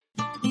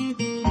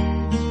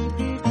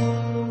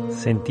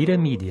Sentire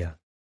Media.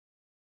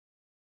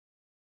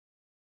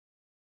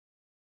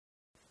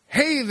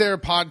 Hey there,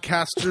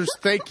 podcasters.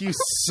 Thank you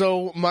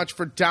so much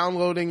for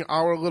downloading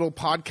our little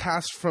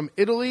podcast from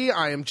Italy.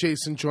 I am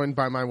Jason, joined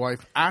by my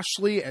wife,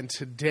 Ashley, and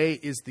today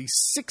is the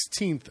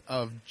 16th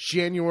of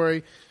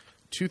January,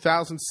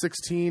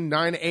 2016,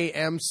 9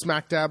 a.m.,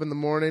 smack dab in the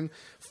morning,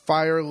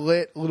 fire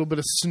lit, a little bit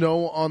of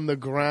snow on the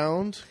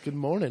ground. Good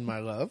morning, my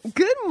love.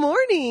 Good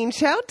morning.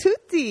 Ciao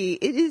tutti.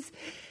 It is...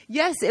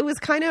 Yes, it was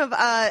kind of,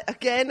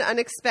 again,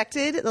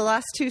 unexpected. The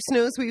last two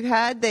snows we've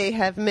had, they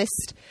have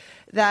missed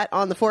that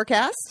on the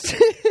forecast.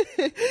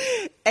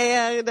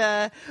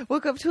 And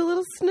woke up to a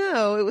little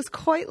snow. It was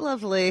quite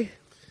lovely.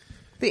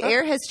 The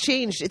air has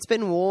changed. It's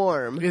been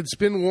warm. It's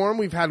been warm.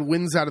 We've had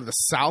winds out of the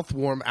south,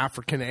 warm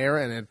African air,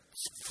 and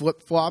it's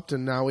flip-flopped,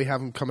 and now we have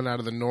them coming out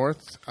of the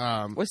north.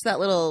 What's that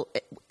little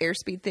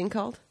airspeed thing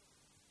called?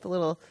 The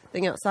little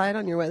thing outside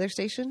on your weather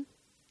station?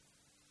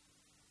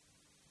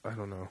 I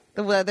don't know.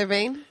 The weather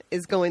vane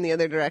is going the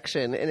other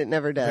direction, and it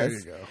never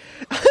does. There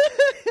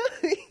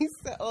you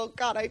go. Oh,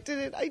 God, I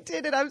did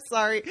it. I'm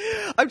sorry.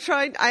 I'm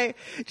trying.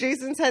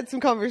 Jason's had some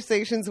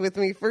conversations with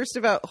me, first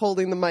about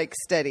holding the mic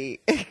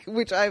steady,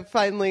 which I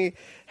finally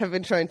have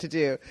been trying to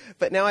do.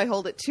 But now I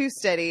hold it too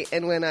steady,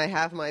 and when I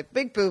have my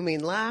big booming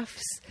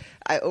laughs,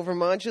 I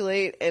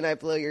overmodulate, and I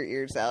blow your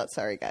ears out.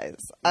 Sorry, guys.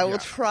 I will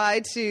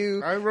try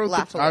to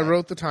laugh I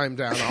wrote the time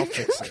down. I'll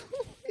fix it.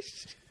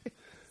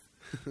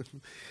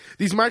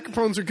 These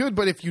microphones are good,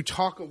 but if you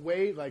talk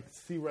away, like,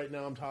 see right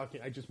now I'm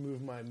talking, I just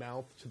move my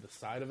mouth to the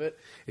side of it,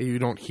 and you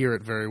don't hear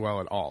it very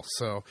well at all.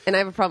 So, and I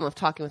have a problem with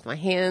talking with my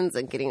hands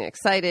and getting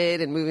excited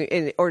and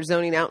moving or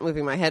zoning out and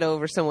moving my head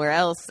over somewhere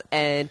else.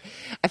 And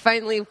I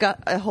finally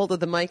got a hold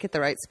of the mic at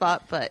the right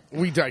spot, but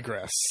we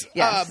digress.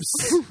 Yes.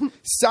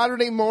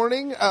 Saturday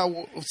morning,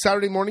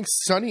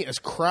 sunny as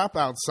crap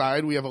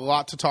outside. We have a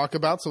lot to talk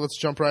about, so let's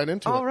jump right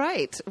into it. All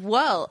right.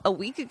 Well, a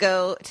week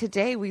ago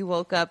today, we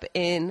woke up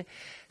in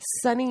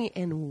sunny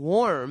and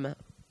warm,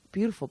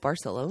 beautiful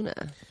Barcelona.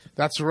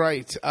 That's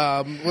right.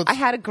 I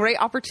had a great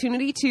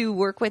opportunity to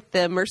work with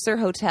the Mercer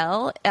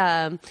Hotel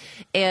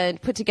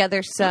and put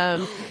together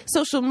some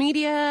social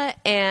media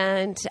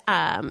and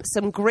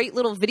some great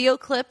little video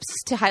clips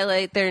to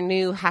highlight their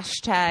new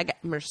hashtag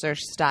Mercer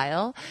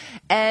Style.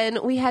 And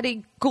we had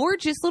a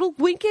gorgeous little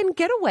weekend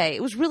getaway.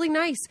 It was really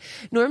nice.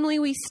 Normally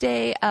we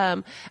stay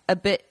a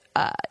bit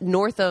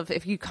north of,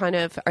 if you kind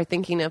of are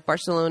thinking of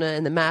Barcelona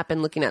and the map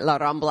and looking at La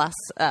Ramblas,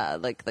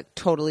 like the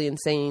totally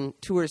insane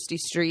touristy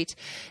street.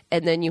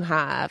 And then you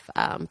have,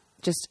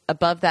 just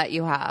above that,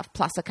 you have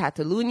Plaza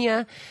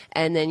Catalunya.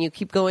 And then you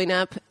keep going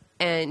up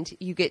and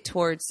you get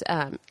towards,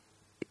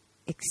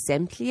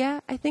 Exemplia,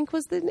 I think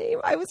was the name.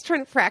 I was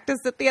trying to practice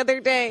it the other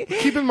day.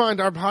 Keep in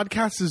mind, our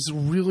podcast is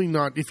really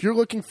not... If you're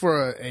looking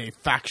for a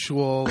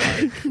factual,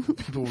 like,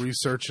 people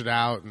research it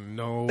out and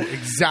know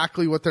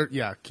exactly what they're...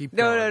 Yeah, keep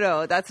going.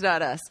 No, that's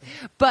not us.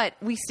 But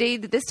we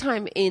stayed this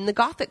time in the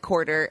Gothic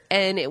Quarter,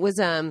 and it was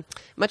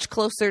much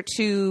closer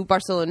to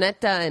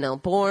Barceloneta and El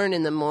Born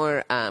and the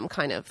more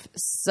kind of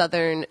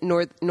southern,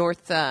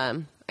 north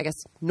I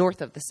guess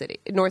north of the city,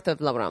 north of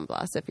La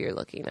Ramblas, if you're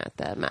looking at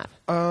the map.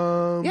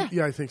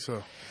 Yeah, I think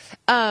so.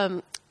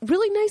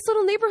 Really nice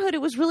little neighborhood.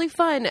 It was really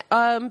fun.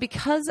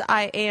 Because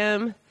I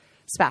am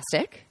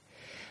spastic,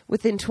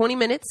 within 20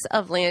 minutes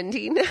of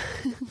landing,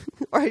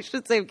 or I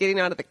should say of getting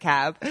out of the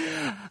cab,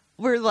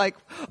 we're like,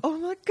 oh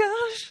my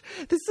gosh,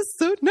 this is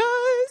so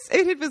nice.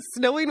 It had been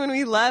snowing when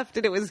we left,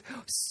 and it was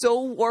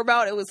so warm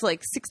out. It was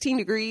like 16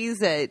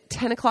 degrees at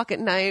 10 o'clock at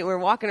night. We're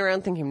walking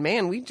around thinking,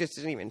 man, we just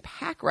didn't even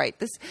pack right.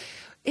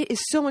 It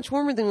is so much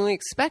warmer than we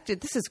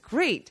expected. This is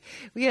great.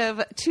 We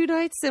have 2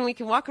 nights and we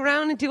can walk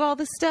around and do all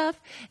this stuff.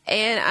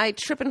 And I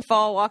trip and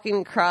fall walking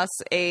across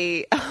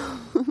a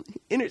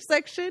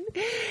intersection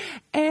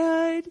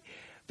and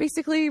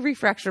basically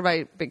refracture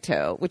my big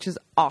toe, which is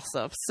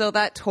awesome. So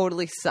that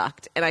totally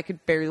sucked. And I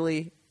could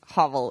barely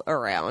hobble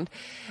around.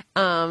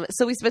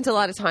 So we spent a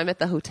lot of time at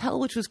the hotel,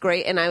 which was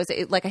great. And I was,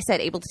 like I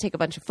said, able to take a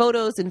bunch of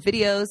photos and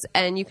videos,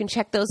 and you can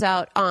check those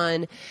out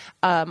on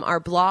our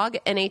blog,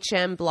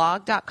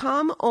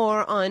 nhmblog.com,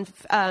 or on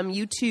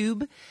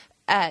YouTube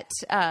at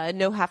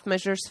No Half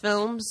Measures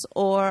Films,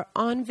 or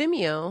on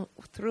Vimeo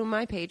through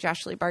my page,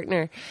 Ashley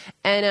Bartner.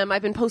 And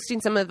I've been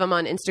posting some of them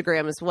on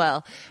Instagram as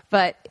well.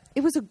 But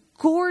it was a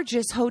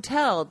gorgeous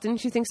hotel.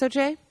 Didn't you think so,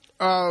 Jay?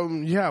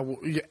 Yeah,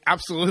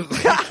 absolutely.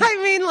 I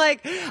mean,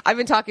 like, I've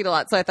been talking a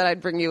lot, so I thought I'd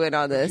bring you in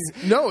on this.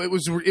 No, it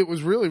was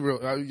really.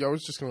 I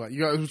was just going to let you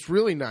go. It was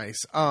really nice.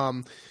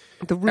 The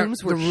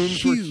rooms were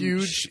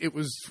huge. It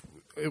was...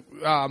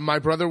 my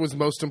brother was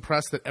most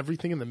impressed that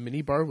everything in the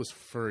minibar was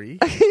free.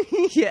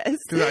 Yes.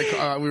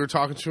 Because we were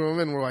talking to him,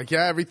 and we're like,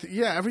 everything.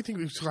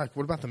 He was like,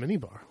 what about the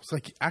minibar? I was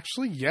like,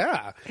 actually,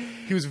 yeah.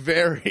 He was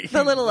very...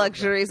 The little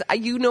luxuries.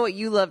 You know what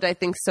you loved, I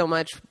think, so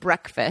much?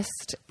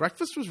 Breakfast.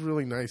 Breakfast was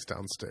really nice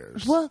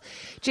downstairs. Well,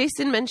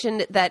 Jason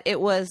mentioned that it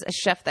was a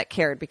chef that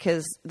cared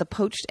because the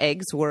poached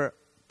eggs were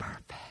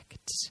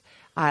perfect.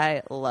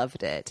 I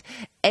loved it.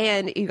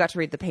 And you got to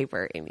read the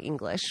paper in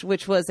English,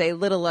 which was a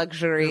little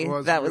luxury.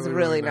 That was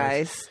really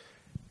nice.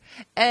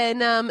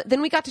 And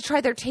then we got to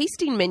try their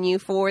tasting menu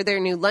for their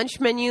new lunch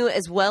menu,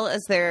 as well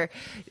as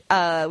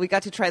we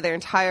got to try their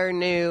entire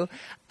new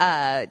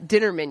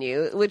dinner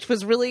menu, which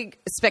was really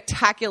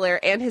spectacular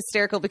and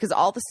hysterical because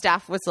all the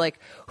staff was like,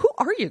 who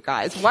are you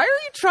guys? Why are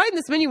you trying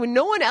this menu when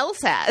no one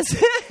else has?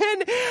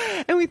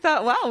 and we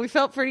thought, wow, we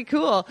felt pretty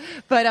cool.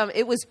 But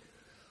it was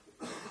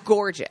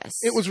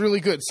gorgeous. It was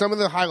really good. Some of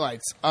the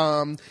highlights.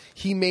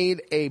 He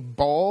made a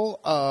ball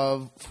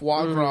of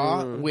foie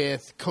gras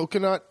with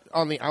coconut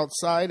on the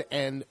outside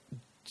and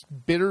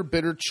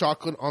bitter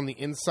chocolate on the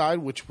inside,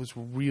 which was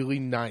really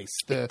nice.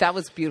 That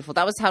was beautiful.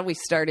 That was how we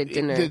started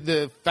dinner.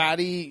 The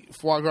fatty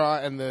foie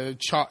gras and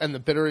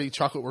the bittery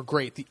chocolate were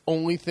great. The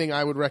only thing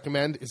I would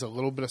recommend is a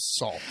little bit of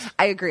salt.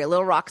 I agree. A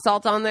little rock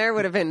salt on there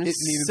would have been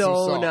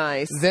so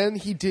nice. Then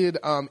he did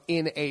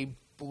in a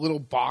little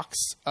box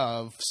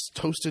of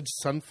toasted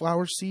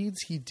sunflower seeds.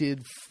 He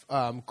did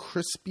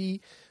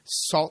crispy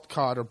salt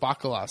cod or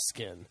bacala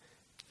skin.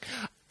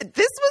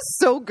 This was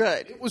so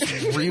good. It was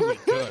really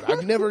good.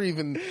 I've never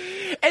even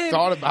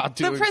thought about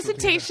doing the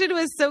presentation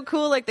was so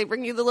cool. Like they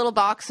bring you the little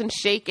box and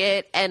shake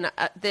it, and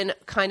then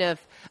kind of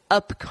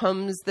up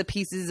comes the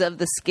pieces of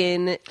the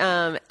skin.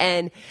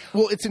 And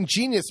well, it's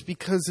ingenious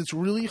because it's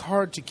really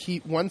hard to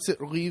keep once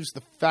it leaves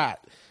the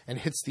fat and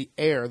hits the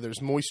air.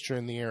 There's moisture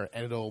in the air,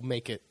 and it'll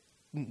make it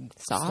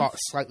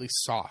slightly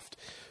soft.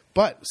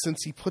 But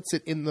since he puts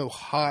it in the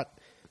hot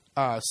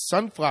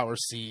sunflower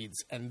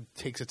seeds and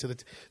takes it to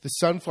the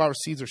sunflower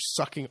seeds are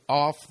sucking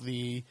off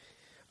the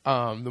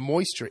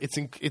moisture. It's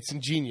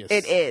ingenious.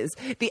 It is.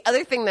 The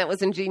other thing that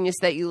was ingenious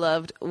that you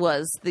loved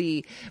was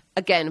the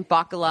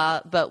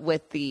bacala, but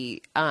with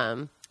the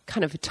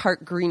kind of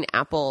tart green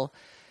apple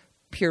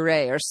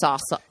puree or sauce.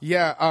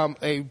 Yeah,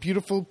 a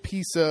beautiful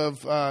piece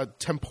of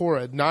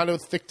tempura, not a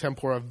thick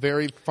tempura,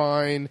 very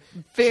fine,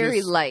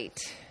 very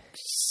light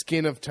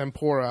skin of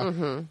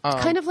tempura.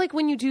 Kind of like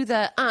when you do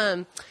the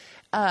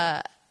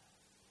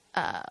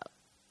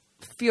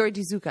fiore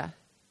di zucca.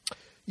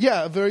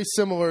 Yeah, very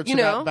similar to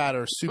that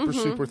batter,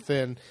 super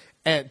thin,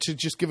 and to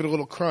just give it a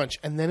little crunch.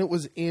 And then it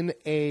was in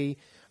a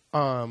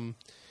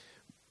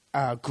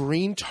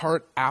green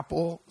tart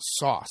apple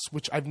sauce,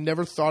 which I've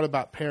never thought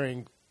about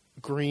pairing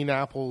green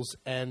apples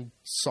and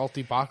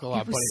salty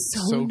bacala, but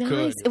it's so nice.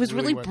 good. It was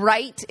really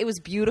bright. It was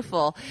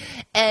beautiful.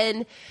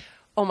 And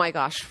oh my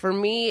gosh, for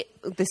me,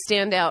 the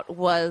standout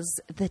was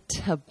the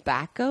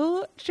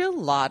tobacco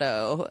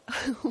gelato.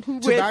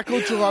 Tobacco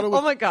gelato with,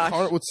 oh my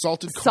gosh. With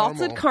salted caramel.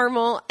 Salted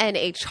caramel and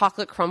a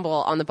chocolate crumble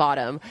on the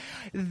bottom.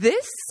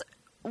 This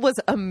was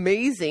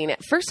amazing.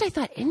 At first I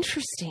thought,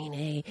 interesting,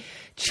 a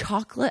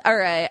chocolate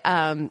or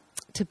a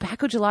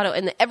tobacco gelato,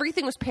 and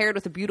everything was paired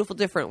with a beautiful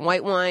different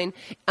white wine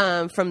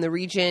from the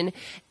region,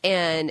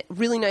 and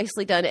really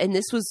nicely done. And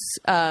this was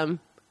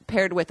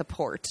paired with a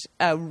port,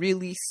 a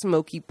really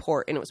smoky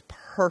port, and it was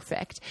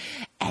perfect.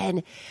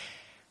 And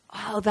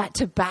that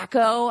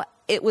tobacco,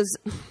 it was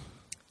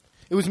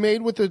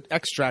made with an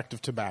extract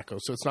of tobacco,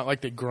 so it's not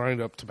like they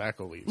grind up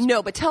tobacco leaves.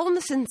 No, but tell them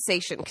the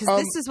sensation, because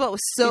this is what was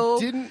so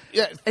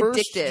at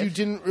first addictive. You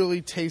didn't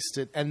really taste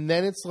it, and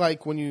then it's like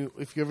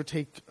if you ever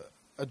take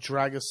a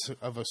drag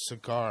of a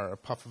cigar, a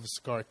puff of a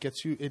cigar,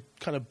 it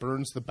kind of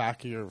burns the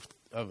back of your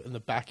in the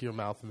back of your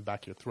mouth and the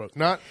back of your throat.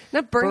 Not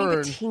burning,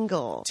 burn,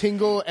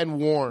 tingle and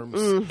warms,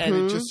 and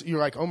it just you're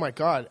like, oh my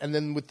god! And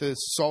then with the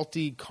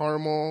salty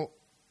caramel,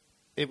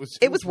 it was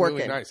working.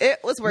 Really nice.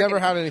 It was working. Never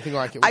had anything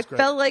like it. It was great.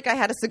 Felt like I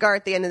had a cigar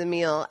at the end of the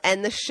meal,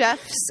 and the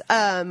chefs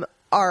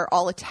are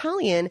all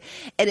Italian,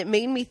 and it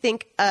made me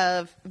think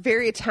of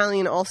very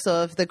Italian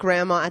also of the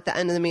grandma at the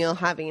end of the meal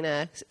having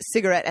a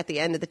cigarette at the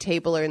end of the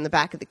table or in the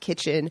back of the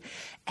kitchen,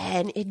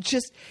 and it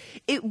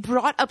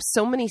brought up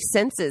so many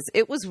senses.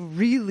 It was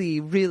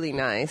really, really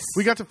nice.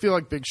 We got to feel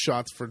like big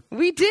shots for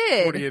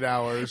 48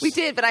 hours. We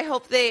did, but I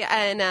hope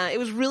it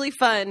was really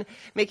fun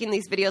making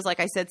these videos, like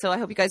I said, so I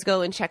hope you guys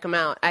go and check them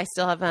out. I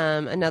still have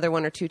another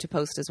one or two to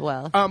post as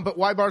well. But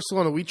why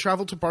Barcelona? We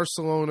travel to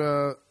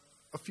Barcelona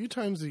a few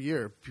times a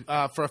year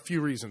for a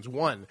few reasons.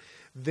 One,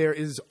 there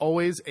is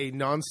always a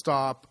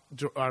direct,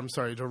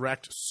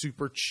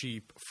 super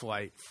cheap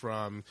flight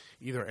from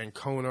either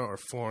Ancona or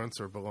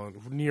Florence or Bologna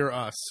near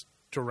us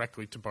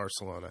directly to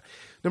Barcelona.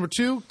 Number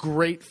two,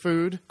 great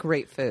food.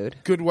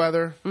 Good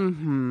weather.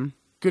 Mm-hmm.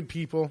 Good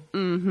people.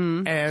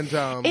 Mm-hmm.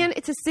 And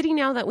it's a city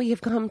now that we have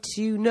come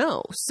to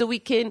know. So we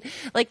can,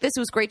 like this, it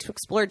was great to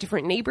explore a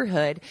different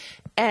neighborhood.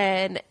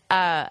 And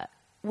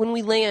when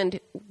we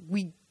land,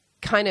 we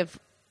kind of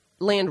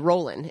land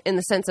rolling in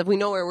the sense of we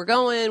know where we're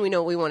going, we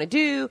know what we want to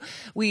do.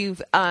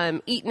 We've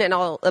eaten at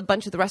a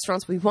bunch of the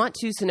restaurants we want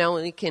to, so now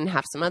we can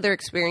have some other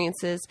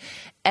experiences.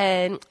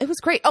 And it was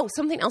great. Oh,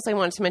 something else I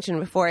wanted to mention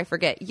before I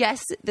forget.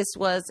 Yes, this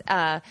was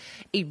a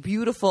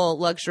beautiful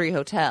luxury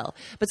hotel,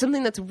 but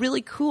something that's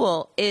really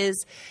cool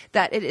is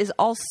that it is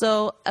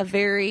also a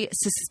very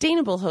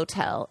sustainable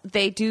hotel.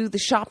 They do the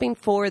shopping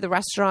for the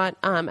restaurant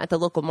at the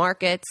local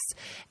markets,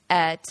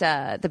 at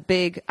the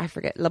big, I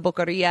forget, La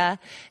Boqueria.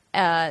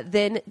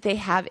 Then they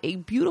have a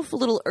beautiful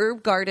little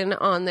herb garden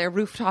on their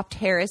rooftop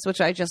terrace,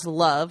 which I just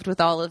loved, with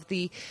all of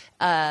the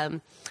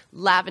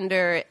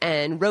lavender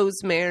and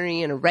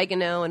rosemary and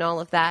oregano and all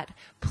of that.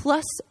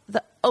 Plus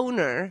the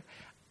owner,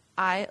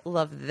 I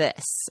love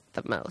this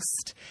the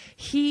most.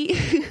 He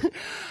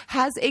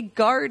has a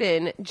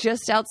garden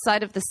just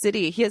outside of the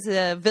city. He has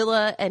a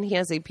villa and he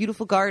has a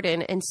beautiful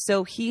garden. And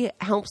so he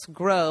helps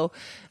grow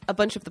a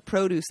bunch of the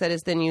produce that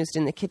is then used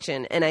in the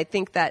kitchen. And I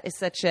think that is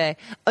such a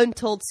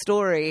untold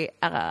story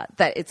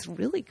that it's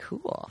really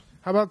cool.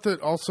 How about that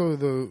also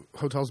the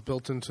hotel's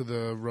built into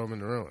the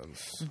Roman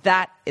ruins?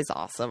 That is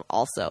awesome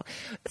also.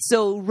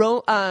 So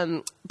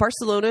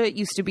Barcelona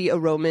used to be a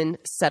Roman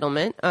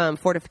settlement,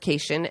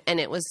 fortification, and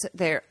it was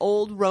their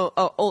old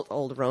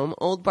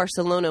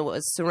Barcelona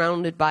was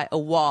surrounded by a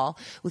wall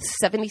with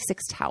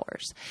 76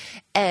 towers.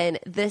 And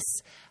this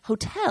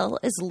hotel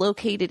is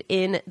located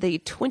in the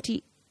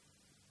 23rd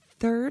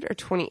or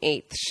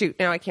 28th, shoot,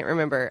 now I can't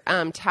remember,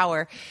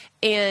 tower.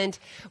 And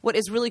what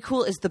is really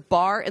cool is the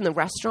bar and the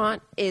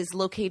restaurant is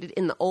located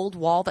in the old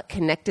wall that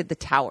connected the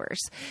towers.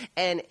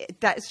 And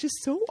that is just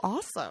so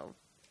awesome.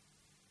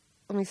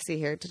 Let me see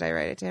here. Did I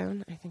write it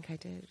down? I think I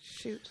did.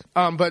 Shoot.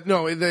 But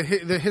no,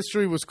 the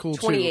history was cool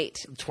 28.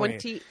 too.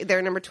 20.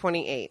 They're number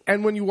 28.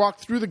 And when you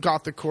walk through the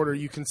Gothic Quarter,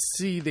 you can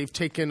see they've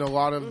taken a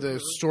lot of the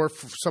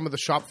some of the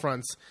shop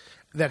fronts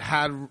that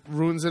had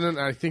ruins in it. And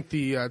I think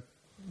the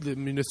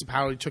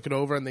municipality took it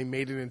over and they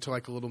made it into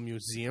like a little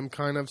museum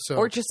kind of. So,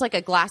 or just like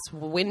a glass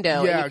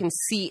window and you can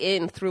see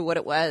in through what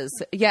it was.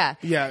 Yeah.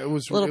 Yeah, it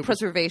was a little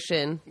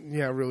preservation.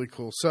 Really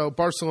cool. So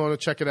Barcelona,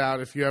 check it out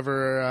if you're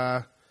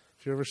ever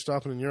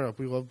stopping in Europe.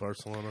 We love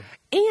Barcelona.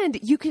 And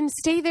you can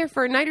stay there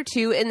for a night or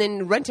two and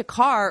then rent a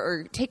car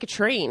or take a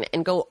train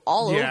and go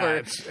all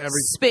over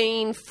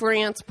Spain,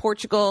 France,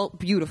 Portugal.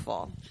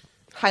 Beautiful.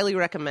 Highly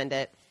recommend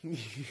it.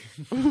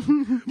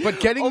 But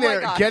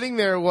getting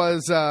there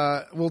was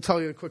we'll tell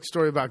you a quick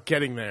story about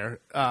getting there,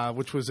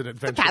 which was an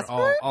adventure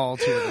all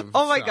two of them.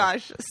 Oh my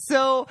gosh.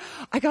 So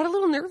I got a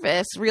little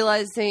nervous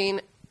realizing,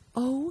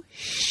 oh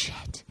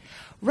shit.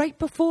 Right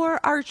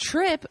before our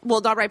trip, well,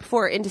 not right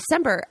before, in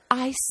December,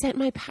 I sent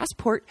my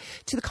passport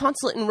to the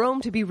consulate in Rome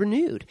to be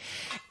renewed.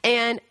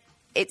 And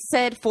it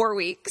said 4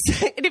 weeks.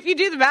 And if you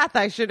do the math,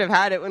 I should have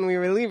had it when we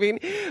were leaving.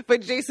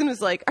 But Jason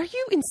was like, are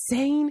you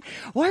insane?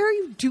 Why are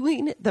you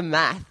doing the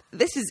math?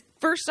 This is,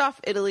 first off,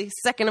 Italy.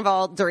 Second of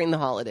all, during the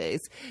holidays.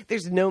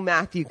 There's no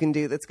math you can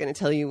do that's going to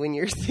tell you when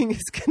your thing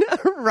is going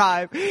to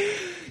arrive.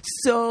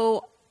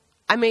 So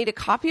I made a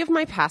copy of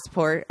my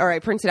passport, or I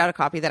printed out a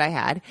copy that I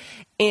had.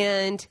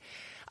 And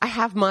I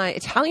have my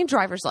Italian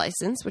driver's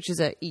license, which is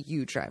a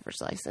EU driver's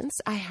license.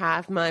 I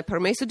have my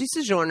permesso di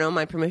soggiorno,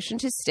 my permission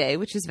to stay,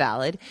 which is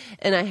valid.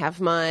 And I have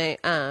my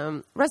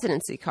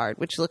residency card,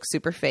 which looks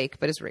super fake,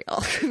 but is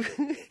real.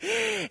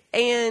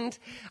 And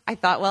I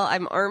thought, well,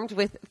 I'm armed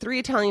with 3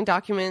 Italian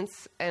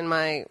documents and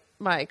my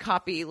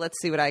copy.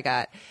 Let's see what I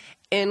got.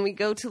 And we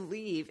go to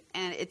leave,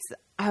 and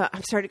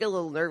I'm starting to get a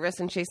little nervous.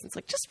 And Jason's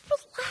like, just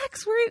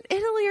relax. We're in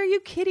Italy. Are you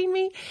kidding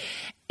me?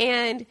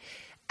 And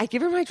I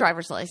give her my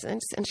driver's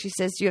license, and she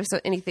says, do you have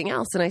anything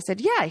else? And I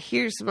said, yeah,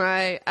 here's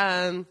my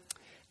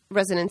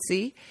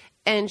residency.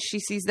 And she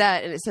sees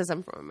that, and it says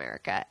I'm from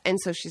America. And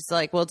so she's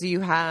like, well, do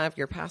you have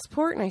your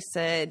passport? And I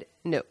said,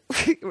 no,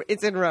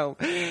 it's in Rome.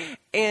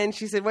 And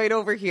she said, wait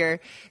over here.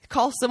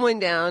 Call someone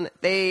down.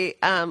 They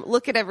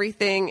look at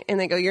everything, and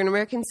they go, you're an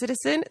American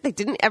citizen? They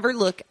didn't ever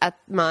look at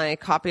my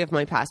copy of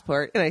my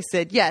passport. And I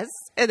said, yes.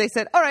 And they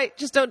said, all right,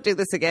 just don't do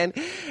this again.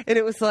 And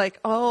it was like,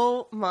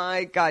 oh,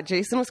 my God.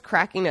 Jason was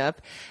cracking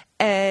up.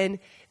 And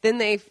then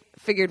they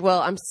figured,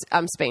 well,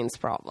 I'm Spain's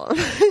problem.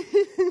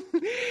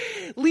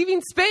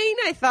 Leaving Spain,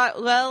 I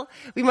thought, well,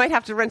 we might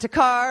have to rent a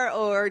car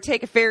or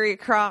take a ferry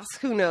across.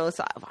 Who knows?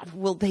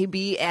 Will they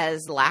be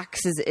as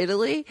lax as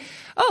Italy?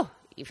 Oh,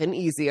 even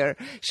easier.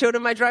 Showed her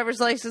my driver's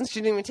license. She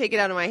didn't even take it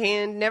out of my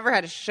hand. Never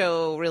had to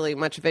show really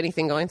much of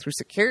anything going through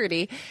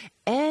security.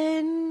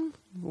 And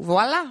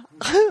voila.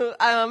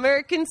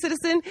 American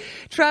citizen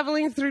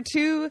traveling through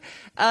 2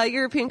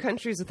 European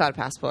countries without a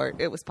passport.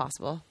 It was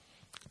possible.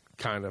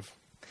 Kind of.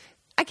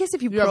 I guess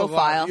if you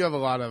profile. You have a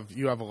lot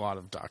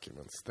of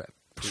documents that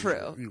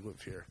True. You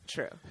live here.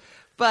 True.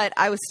 But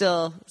I was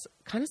still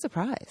kind of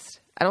surprised.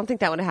 I don't think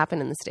that would have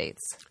happened in the States.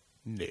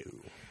 No.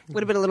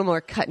 Would have been a little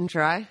more cut and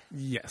dry.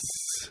 Yes.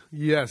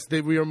 We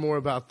are more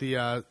about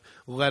the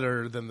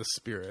letter than the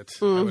spirit,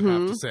 I would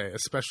have to say,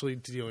 especially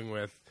dealing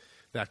with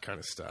that kind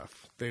of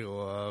stuff. They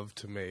love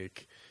to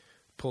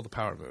pull the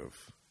power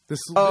move.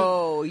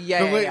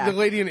 The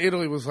lady in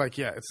Italy was like,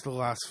 yeah, it's the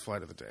last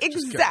flight of the day.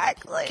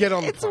 Exactly. Get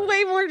on the It's plane.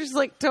 way more just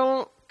like,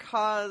 don't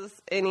cause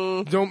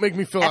any Don't make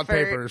me fill out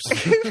papers.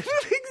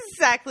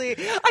 Exactly.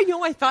 I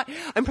know, I thought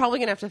I'm probably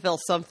going to have to fill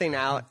something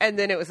out. And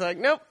then it was like,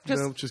 nope,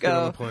 just go. Get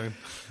on the plane.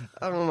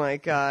 Oh, my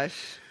gosh.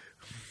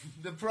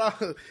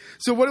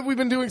 So what have we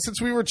been doing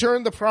since we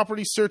returned? The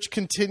property search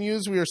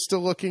continues. We are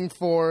still looking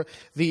for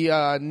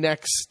the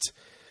next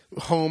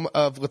home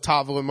of La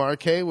Tavola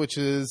Marche, which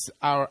is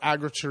our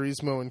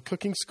agriturismo and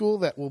cooking school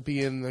that will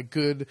be in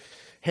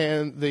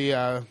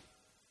the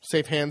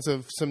safe hands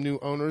of some new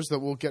owners that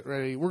will get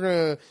ready. We're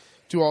going to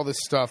do all this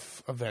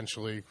stuff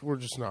eventually. We're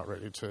just not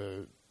ready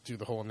to do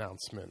the whole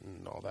announcement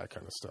and all that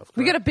kind of stuff. Correct?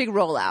 We got a big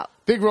rollout.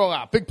 Big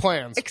rollout. Big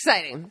plans.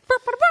 Exciting.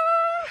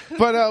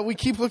 But we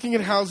keep looking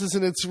at houses,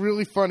 and it's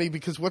really funny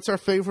because what's our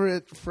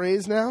favorite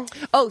phrase now?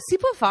 Oh, si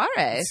può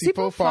fare. Si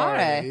può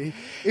fare.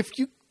 If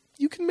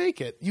you can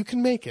make it, you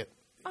can make it.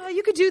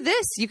 You could do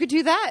this. You could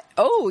do that.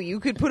 Oh, you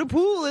could put a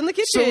pool in the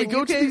kitchen. So we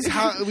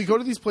go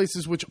to these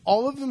places, which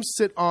all of them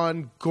sit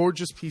on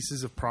gorgeous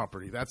pieces of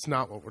property. That's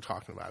not what we're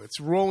talking about. It's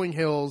rolling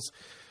hills,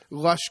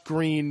 lush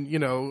green,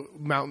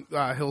 mountain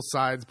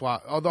hillsides,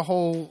 the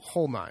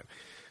whole nine.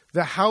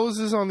 The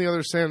houses on the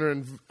other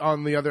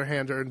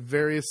hand are in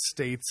various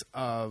states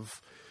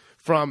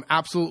from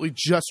absolutely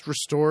just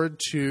restored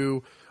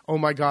to, oh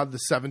my God, the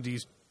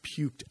 70s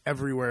puked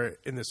everywhere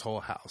in this whole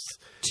house.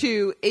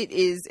 They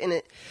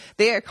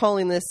are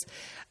calling this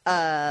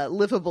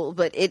livable,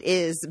 but it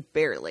is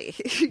barely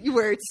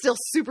where it's still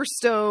super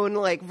stone,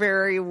 like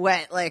very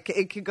wet, like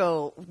it could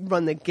go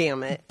run the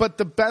gamut. But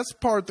the best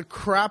part, the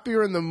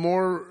crappier and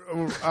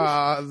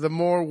the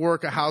more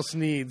work a house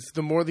needs,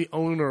 the more the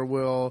owner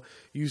will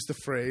use the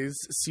phrase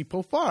 "si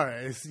può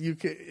fare." You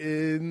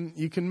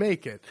can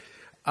make it.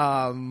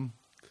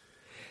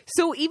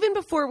 So even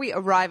before we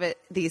arrive at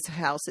these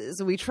houses,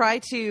 we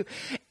talk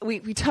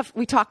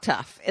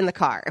tough in the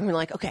car, and we're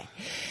like, okay,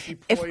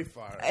 if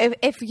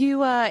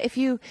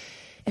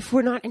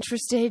we're not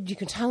interested, you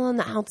can tell on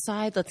the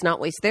outside. Let's not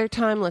waste their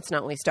time. Let's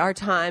not waste our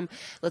time.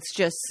 Let's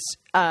just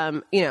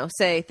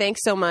say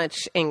thanks so much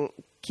and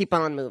keep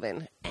on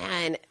moving.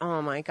 And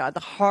oh my God,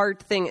 the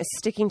hard thing is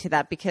sticking to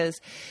that, because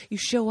you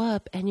show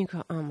up and you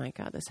go, oh my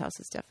God, this house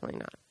is definitely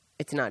not.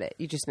 It's not it.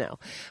 You just know.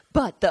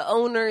 But the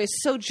owner is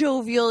so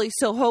jovial. He's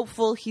so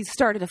hopeful. He's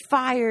started a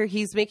fire.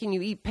 He's making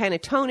you eat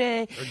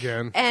panettone.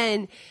 Again.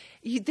 And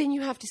then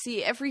you have to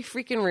see every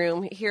freaking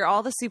room, hear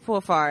all the si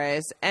può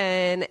fares,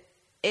 and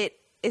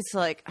it's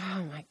like,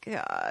 oh my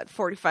God,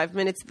 45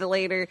 minutes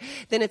later,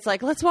 then it's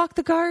like, let's walk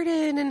the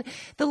garden and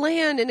the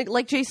land. And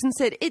like Jason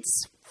said,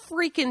 it's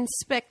freaking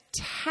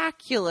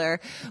spectacular.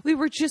 We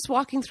were just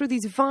walking through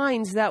these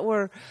vines that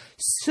were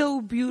so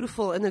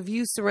beautiful, and the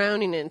view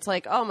surrounding it. It's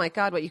like, oh my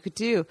God, what you could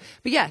do.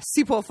 But yeah,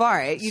 si può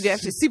fare. You'd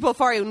have to si può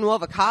fare una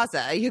nuova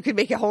casa. You could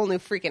make a whole new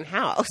freaking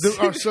house.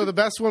 So the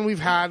best one we've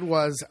had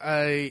was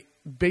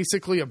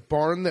basically a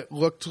barn that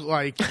looked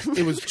like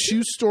it was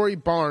 2-story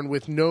barn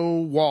with no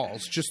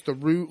walls, just the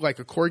roof, like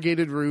a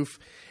corrugated roof,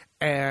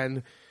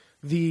 and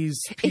these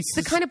pieces. It's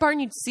the kind of barn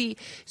you'd see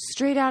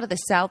straight out of the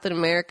South in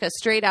America,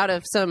 straight out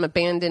of some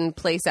abandoned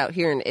place out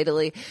here in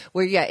Italy,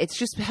 where it's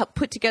just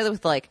put together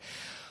with like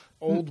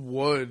old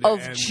wood of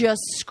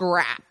just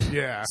scrap.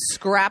 Yeah.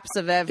 Scraps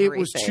of everything. It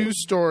was 2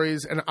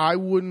 stories, and I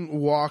wouldn't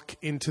walk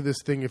into this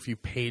thing if you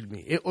paid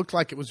me. It looked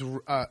like it was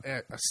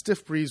a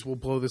stiff breeze will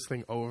blow this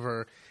thing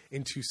over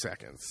in 2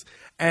 seconds.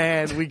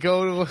 And we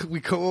go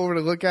over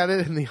to look at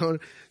it, and the owner,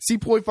 si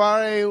puoi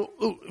fare,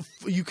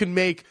 you can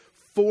make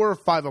 4 or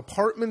 5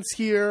 apartments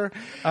here,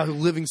 a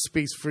living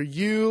space for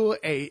you,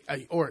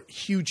 or a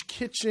huge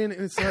kitchen,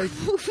 and it's like,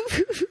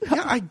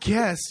 yeah, I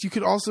guess you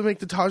could also make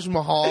the Taj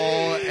Mahal.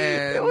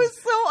 And it was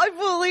so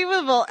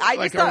unbelievable. I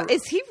just thought,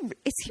 is he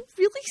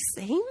really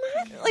saying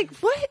that? Like,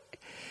 what?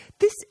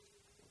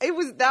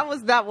 That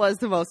was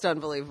the most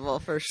unbelievable,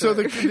 for sure.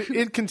 So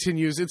it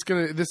continues.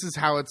 This is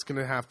how it's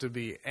gonna have to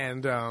be,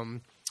 and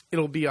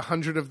it'll be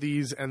 100 of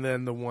these, and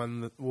then the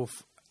one that we'll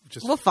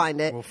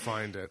find it. We'll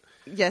find it.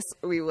 Yes,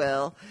 we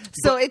will.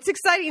 So it's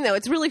exciting, though.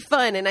 It's really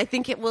fun, and I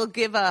think it will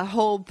give a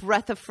whole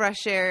breath of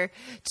fresh air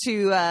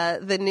to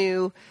the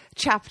new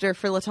chapter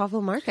for La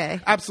Tavola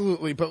Marche.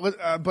 Absolutely, but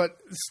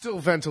still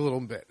vent a little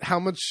bit. How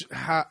long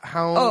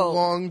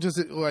does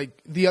it last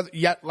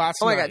night?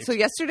 Oh my God! So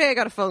yesterday I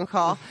got a phone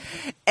call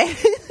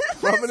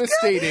from an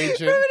estate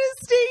agent.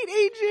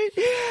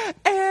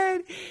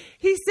 And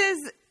he says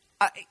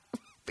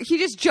he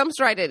just jumps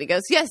right in. He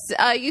goes, "Yes,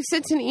 you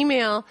sent an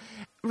email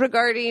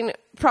regarding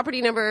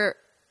property number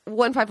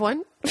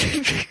 151.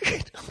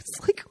 I was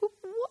like,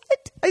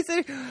 what? I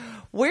said,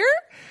 where?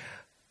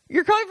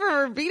 You're calling from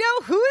Urbino?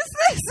 Who is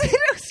this? And it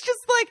was just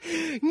like,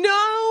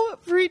 no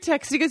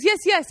pretext. He goes,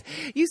 yes.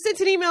 You sent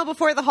an email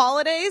before the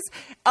holidays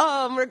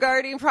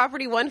regarding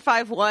property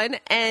 151,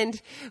 and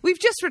we've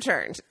just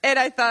returned. And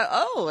I thought,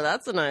 oh,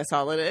 that's a nice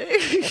holiday.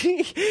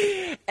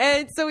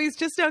 And so he's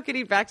just now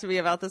getting back to me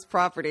about this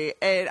property.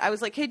 And I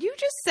was like, can you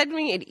just send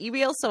me an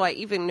email so I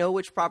even know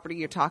which property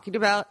you're talking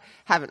about?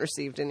 Haven't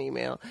received an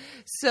email.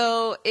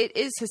 So it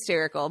is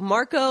hysterical.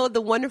 Marco, the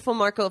wonderful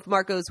Marco of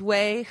Marco's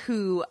Way,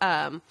 who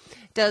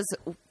does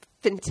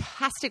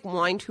fantastic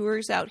wine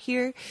tours out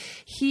here.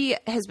 He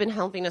has been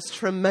helping us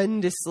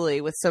tremendously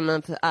with some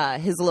of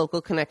his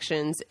local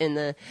connections in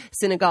the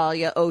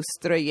Senigallia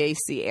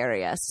Ostroiesi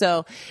area.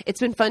 So it's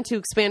been fun to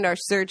expand our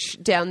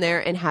search down there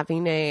and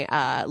having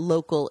a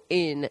local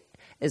in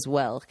as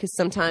well. Because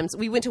sometimes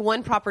we went to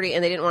one property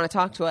and they didn't want to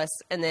talk to us.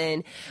 And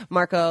then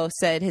Marco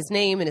said his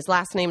name and his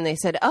last name. And they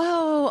said,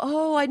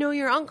 oh, I know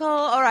your uncle.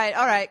 All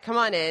right, come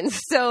on in.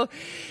 So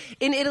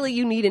in Italy,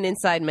 you need an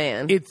inside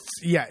man.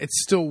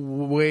 It's still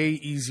way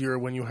easier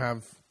when you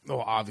have,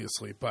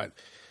 obviously, but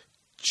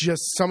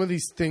just some of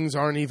these things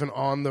aren't even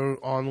on the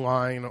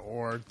online,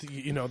 or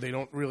they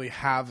don't really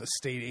have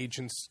estate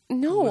agents.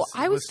 No,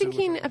 I was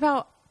thinking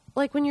about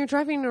like when you're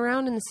driving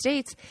around in the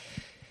States,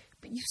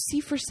 but you see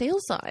for sale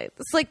signs.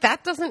 It's like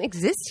that doesn't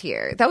exist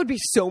here. That would be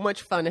so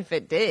much fun if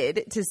it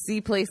did, to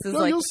see places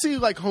like you'll see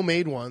like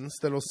homemade ones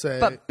that'll say,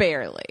 but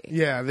barely.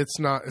 Yeah, it's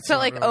not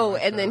like really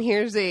and then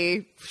here's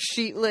a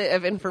sheetlet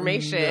of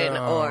information,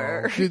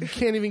 or you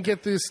can't even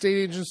get the estate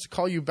agents to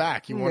call you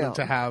back. You want them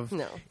to have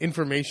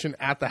information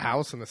at the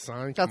house and a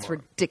sign. That's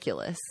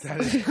ridiculous. That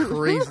is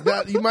crazy.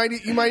 That you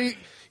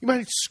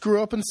might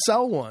screw up and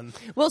sell one.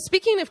 Well,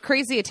 speaking of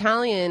crazy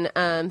Italian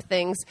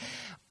things,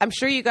 I'm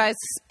sure you guys,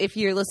 if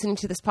you're listening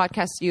to this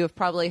podcast, you have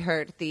probably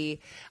heard the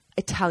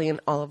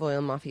Italian olive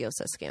oil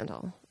mafiosa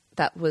scandal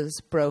that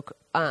was broke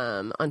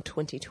on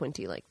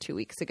 2020, like 2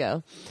 weeks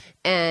ago.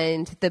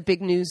 And the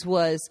big news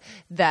was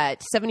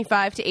that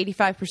 75 to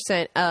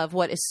 85% of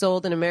what is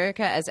sold in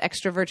America as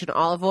extra virgin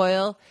olive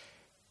oil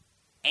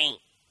ain't.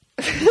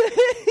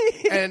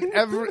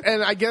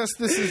 And I guess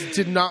this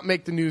did not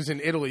make the news in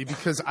Italy,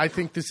 because I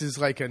think this is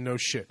like a no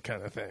shit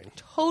kind of thing.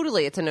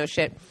 Totally, it's a no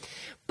shit.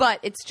 But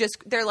it's just,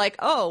 they're like,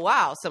 oh,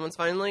 wow, someone's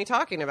finally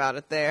talking about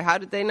it there. How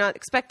did they not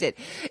expect it?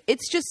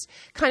 It's just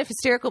kind of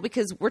hysterical,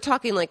 because we're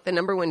talking like the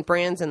number one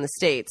brands in the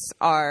States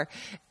are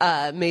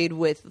made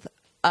with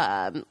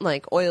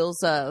like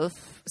oils of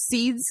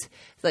seeds,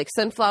 like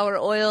sunflower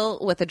oil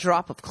with a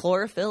drop of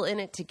chlorophyll in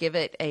it to give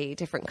it a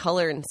different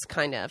color and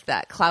kind of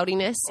that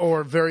cloudiness.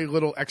 Or very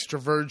little extra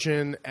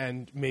virgin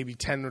and maybe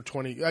 10 or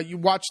 20. You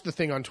watched the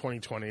thing on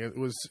 2020. It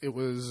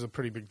was a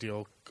pretty big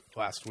deal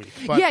last week.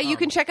 But, yeah, you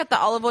can check out the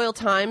Olive Oil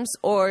Times,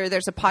 or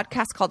there's a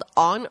podcast called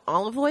On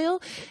Olive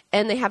Oil,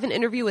 and they have an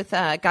interview with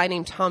a guy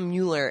named Tom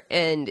Mueller,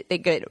 and they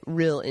get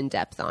real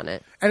in-depth on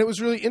it. And it was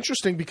really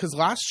interesting because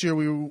last year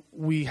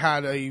we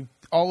had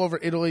all over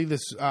Italy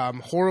this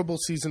horrible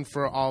season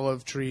for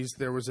olive trees.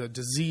 There was a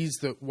disease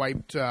that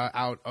wiped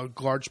out a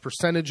large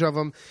percentage of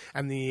them,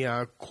 and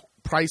the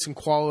price and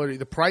quality,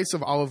 the price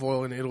of olive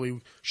oil in Italy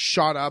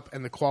shot up,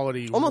 and the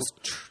quality almost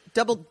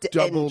doubled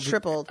and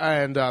tripled,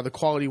 and the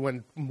quality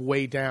went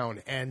way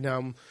down.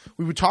 And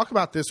we would talk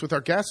about this with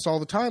our guests all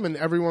the time, and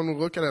everyone would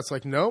look at us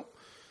like, nope,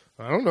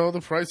 I don't know,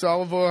 the price of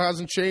olive oil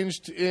hasn't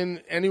changed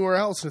in anywhere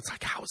else. And it's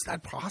like, how is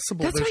that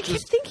possible? That's what I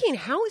keep thinking.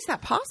 How is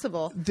that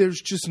possible? There's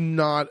just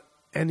not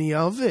any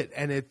of it,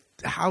 and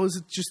how is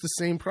it just the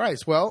same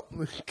price? Well,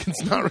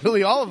 it's not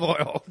really olive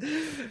oil.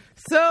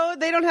 So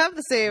they don't have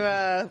the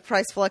same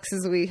price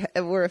fluxes we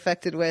were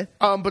affected with.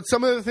 But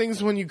some of the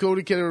things when you go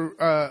to get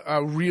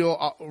a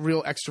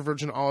real extra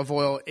virgin olive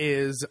oil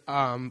is,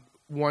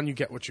 one, you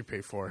get what you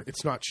pay for.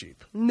 It's not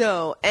cheap.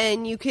 No,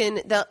 and you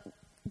can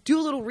do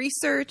a little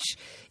research.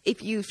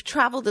 If you've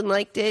traveled and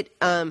liked it,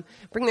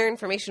 bring their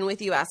information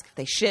with you. Ask if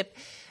they ship.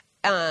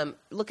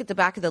 Look at the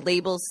back of the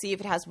labels, see if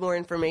it has more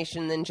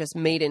information than just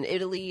made in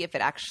Italy, if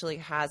it actually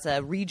has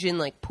a region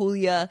like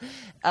Puglia,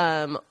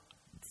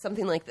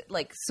 something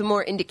like some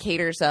more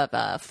indicators of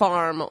a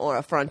farm or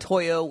a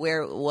frantoio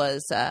where it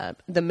was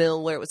the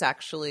mill where it was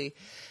actually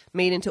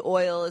made into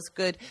oil is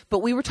good. But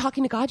we were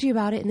talking to Gaggi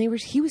about it, and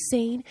he was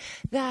saying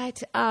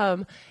that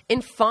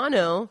in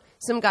Fano,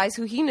 some guys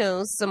who he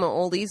knows, some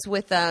oldies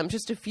with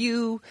just a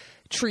few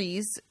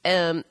trees,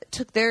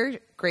 took their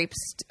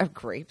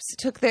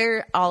took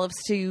their olives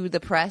to the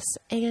press,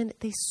 and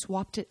they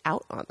swapped it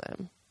out on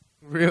them.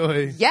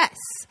 Really? Yes.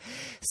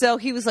 So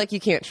he was like,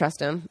 you can't trust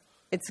them.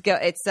 It's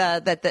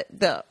that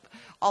the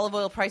olive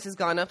oil price has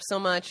gone up so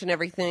much and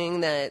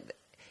everything that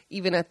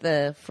even at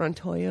the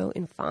Frantoio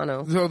in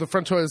Fano. So the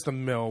Frantoio is the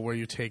mill where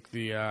you take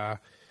the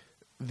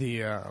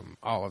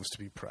olives to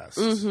be pressed.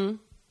 Mm-hmm.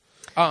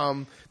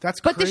 That's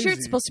but crazy. This year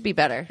it's supposed to be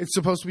better. It's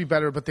supposed to be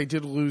better, but they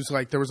did lose,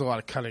 there was a lot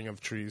of cutting of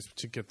trees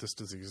to get this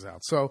disease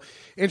out. So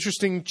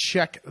interesting.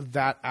 Check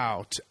that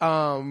out.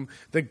 The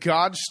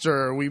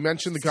Godster, we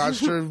mentioned the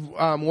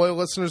Godster. Loyal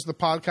listeners of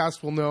the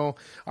podcast will know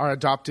our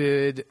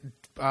adopted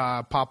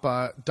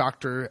Papa,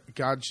 Dr.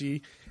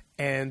 Gaggi.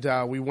 And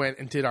we went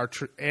and did our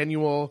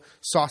annual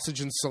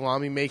sausage and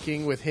salami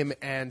making with him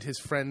and his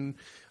friend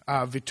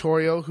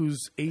Vittorio,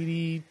 who's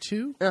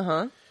 82.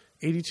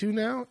 82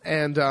 now.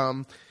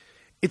 And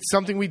it's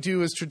something we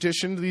do as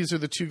tradition. These are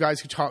the two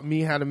guys who taught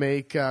me how to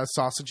make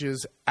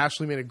sausages.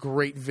 Ashley made a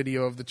great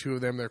video of the two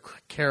of them, their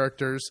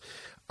characters.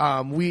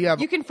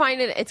 You can find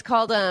it. It's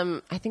called,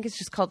 I think it's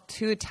just called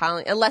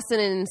A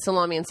Lesson in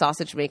Salami and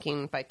Sausage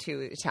Making by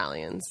Two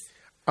Italians.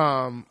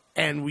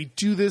 And we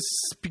do this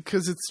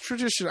because it's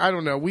tradition. I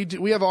don't know.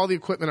 We have all the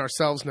equipment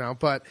ourselves now,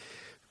 but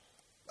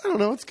I don't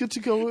know. It's good to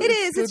go. It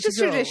is. It's just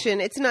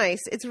tradition. It's nice.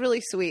 It's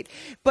really sweet.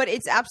 But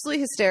it's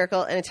absolutely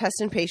hysterical and a test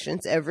in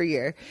patience every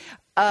year.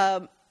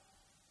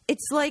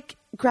 it's like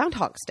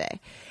Groundhog's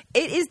Day.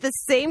 It is the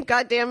same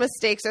goddamn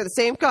mistakes or the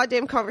same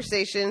goddamn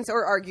conversations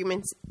or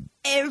arguments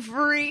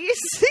every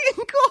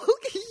single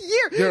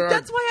year.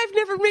 That's why I've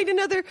never made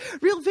another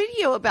real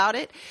video about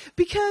it,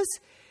 because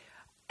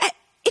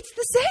it's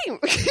the same.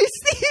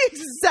 It's the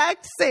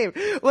exact same.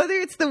 Whether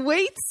it's the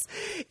weights,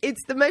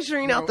 it's the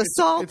measuring out the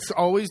salt. It's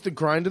always the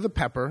grind of the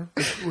pepper.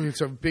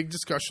 It's a big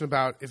discussion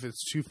about if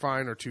it's too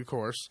fine or too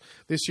coarse.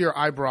 This year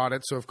I brought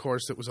it, so of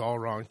course it was all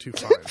wrong. Too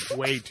fine.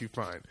 Way too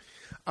fine.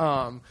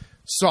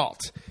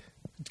 Salt.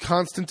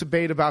 Constant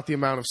debate about the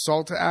amount of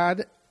salt to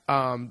add.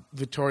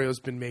 Vittorio's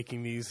been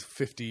making these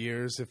 50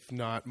 years, if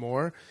not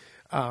more.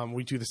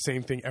 We do the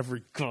same thing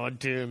every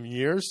goddamn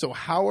year. So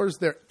how is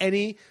there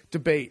any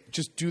debate?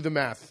 Just do the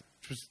math.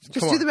 Just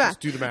do the math. Just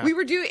do the math.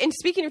 And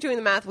speaking of doing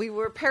the math, we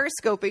were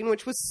periscoping,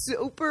 which was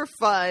super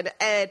fun.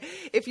 And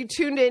if you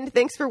tuned in,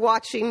 thanks for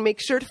watching.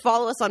 Make sure to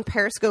follow us on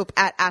Periscope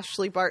at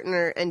Ashley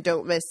Bartner, and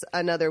don't miss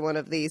another one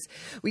of these.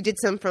 We did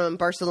some from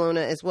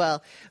Barcelona as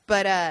well.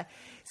 But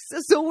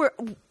so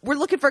we're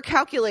looking for a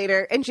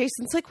calculator, and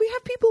Jason's like, we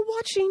have people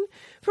watching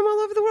from all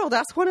over the world.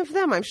 Ask one of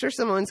them. I'm sure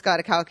someone's got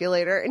a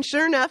calculator. And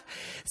sure enough,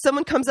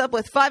 someone comes up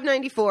with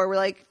 594. We're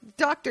like,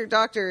 doctor,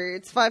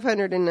 it's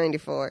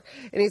 594.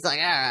 And he's like,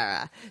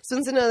 So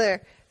it's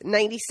another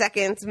 90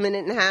 seconds,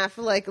 minute and a half,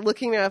 like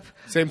looking up.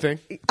 Same thing.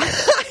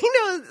 I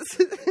know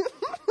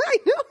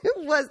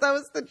it was. That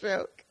was the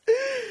joke.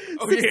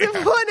 Oh, 6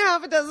 of one,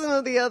 half a dozen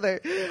of the other.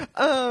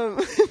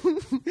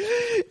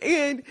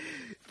 And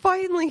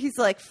finally, he's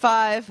like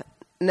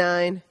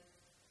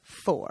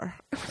 594.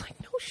 I'm like,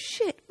 no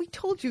shit, we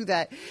told you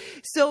that.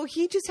 So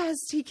he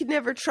can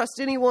never trust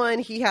anyone.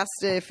 He has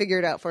to figure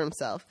it out for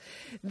himself.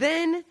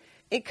 Then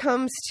it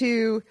comes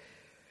to,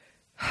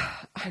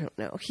 I don't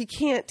know, he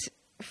can't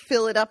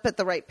fill it up at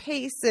the right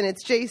pace, and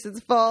it's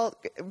Jason's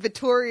fault.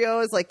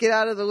 Vittorio is like, get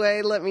out of the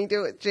way, let me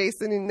do it,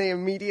 Jason, and they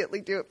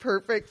immediately do it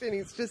perfect, and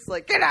he's just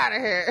like, get out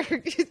of here.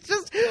 It's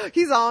just,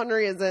 he's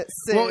ornery as a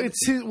sin. Well,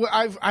 it's his,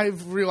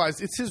 I've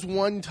realized it's his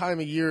one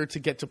time a year to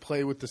get to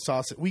play with the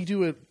sausage. We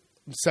do it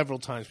several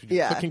times. We do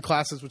cooking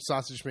classes with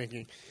sausage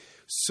making.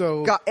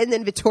 So and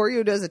then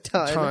Vittorio does a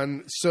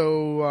ton.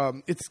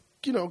 So it's,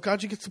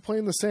 Gaggi gets to play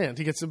in the sand.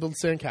 He gets to build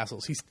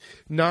sandcastles. He's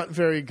not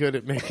very good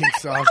at making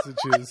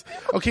sausages.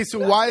 Okay,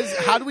 so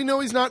how do we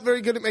know he's not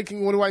very good at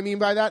making? What do I mean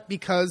by that?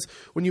 Because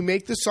when you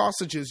make the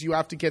sausages, you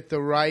have to get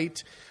the right.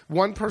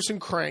 One person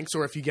cranks,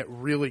 or if you get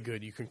really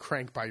good, you can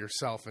crank by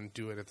yourself and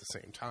do it at the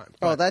same time.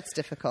 But, that's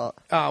difficult.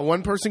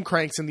 One person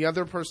cranks, and the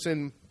other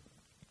person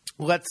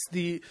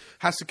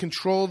has to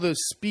control the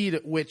speed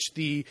at which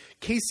the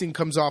casing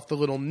comes off the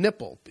little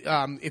nipple.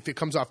 If it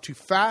comes off too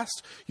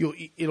fast,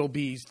 it'll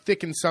be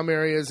thick in some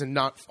areas and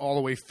not all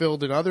the way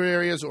filled in other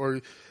areas,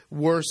 or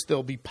worse,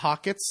 there'll be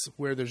pockets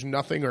where there's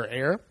nothing or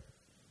air.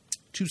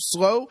 Too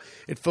slow,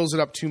 it fills it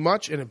up too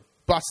much, and it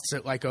busts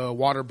it like a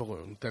water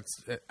balloon. But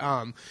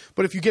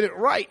if you get it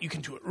right, you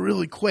can do it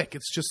really quick.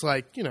 It's just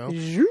like,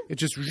 it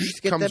just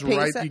comes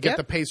right. You get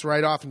the pace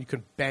right off, and you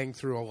can bang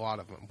through a lot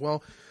of them.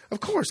 Well, of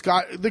course,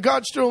 the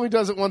Godster only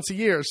does it once a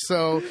year,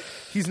 so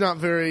he's not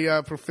very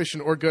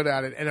proficient or good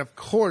at it. And of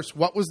course,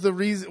 what was the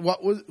reason?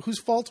 Whose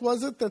fault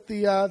was it that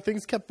the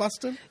things kept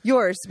busting?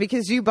 Yours,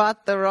 because you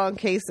bought the wrong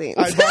casings.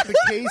 I bought the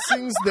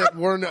casings that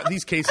were not.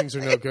 These casings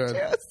are no good.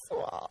 They're too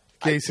small.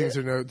 Casings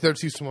are they're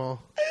too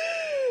small.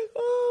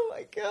 Oh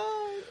my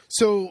god.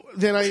 So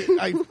then I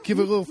give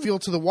a little feel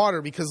to the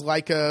water, because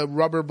like a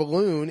rubber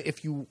balloon,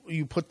 if you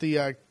put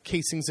the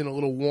casings in a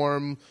little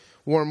warm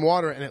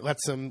water, and it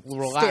lets them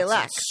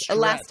relax. Stay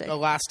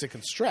elastic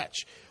and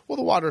stretch. Well,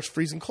 the water is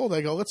freezing cold.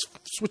 I go, let's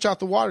switch out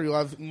the water. You'll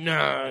have,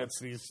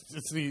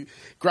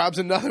 grabs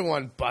another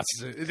one,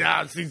 busts it.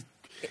 It's these.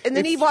 And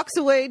then he walks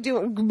away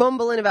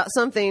mumbling about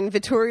something.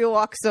 Vittorio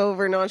walks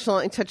over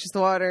nonchalantly, touches the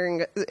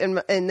water,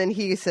 and then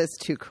he says,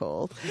 too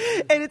cold.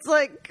 And it's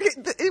like,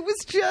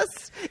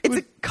 it's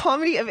a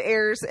comedy of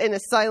errors in a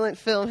silent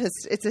film.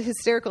 It's a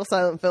hysterical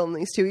silent film,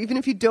 these two. Even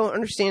if you don't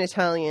understand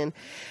Italian,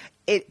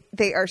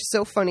 they are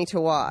so funny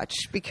to watch,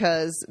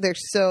 because they're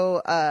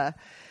so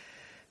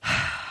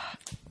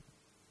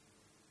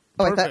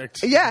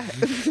perfect. Yeah.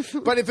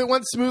 But if it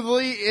went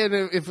smoothly,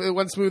 and if it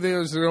went smoothly, there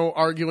was no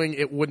arguing,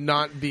 it would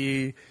not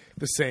be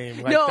the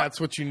same.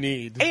 That's what you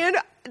need. And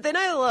then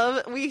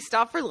we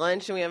stop for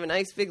lunch, and we have a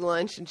nice big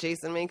lunch, and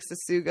Jason makes a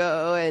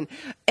sugo,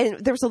 and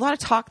there was a lot of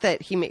talk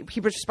that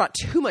people just bought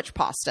too much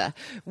pasta,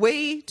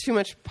 way too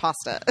much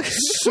pasta.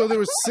 So there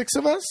was 6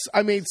 of us.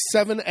 I made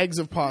 7 eggs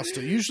of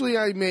pasta. Usually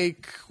I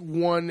make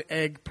 1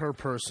 egg per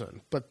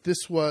person, but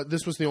this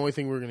was the only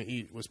thing we were going to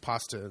eat was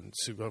pasta and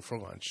sugo for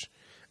lunch.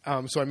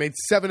 So I made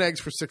 7 eggs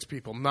for 6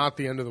 people. Not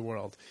the end of the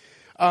world.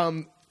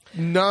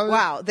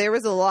 Wow, there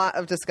was a lot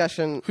of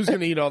discussion. Who's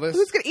going to eat all this?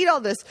 Who's going to eat all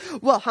this?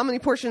 Well, how many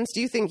portions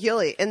do you think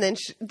you'll eat? And then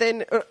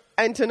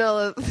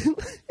Antonella,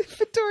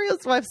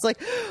 Vittorio's wife's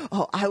like,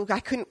 oh,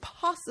 I couldn't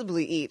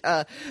possibly eat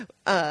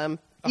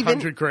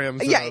 100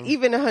 grams. Yeah,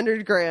 even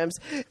 100 grams.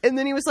 And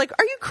then he was like,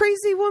 "Are you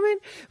crazy, woman?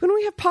 When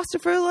we have pasta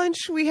for lunch,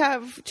 we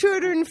have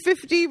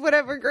 250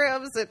 whatever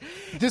grams." And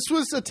this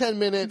was a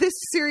 10-minute. This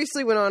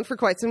seriously went on for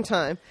quite some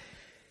time.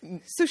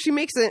 So she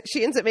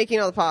ends up making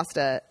all the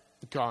pasta.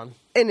 Gone.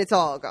 And it's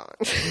all gone.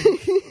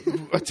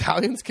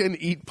 Italians can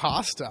eat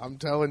pasta, I'm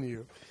telling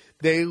you.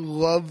 They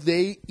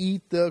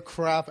eat the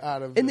crap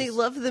out of it. And they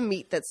love the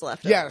meat that's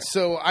left Yeah, over.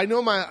 so I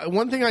know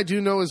one thing I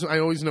do know is I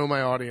always know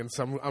my audience.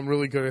 I'm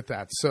really good at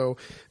that. So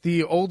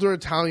the older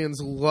Italians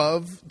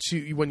love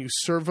to, when you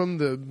serve them,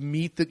 the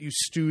meat that you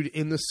stewed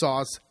in the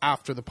sauce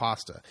after the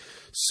pasta.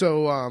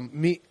 So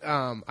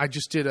I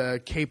just did a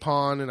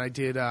capon, and I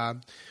did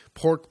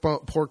pork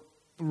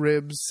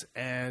ribs,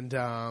 and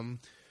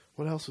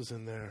what else was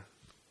in there?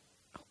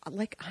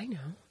 Like, I know.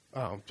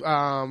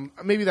 Oh,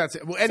 maybe that's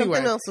it. Well, anyway,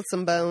 something else with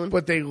some bone.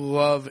 But they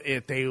love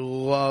it. They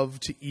love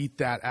to eat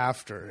that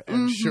after,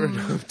 and sure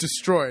enough,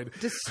 destroyed.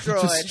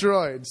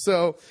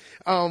 So,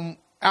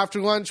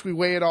 after lunch, we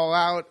weigh it all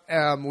out.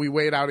 We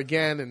weigh it out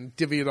again and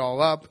divvy it all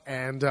up,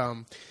 and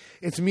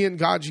it's me and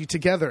Gaggi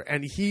together.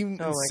 And he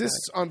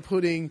insists on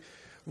putting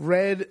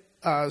red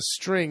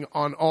string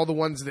on all the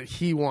ones that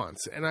he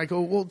wants. And I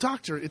go, "Well,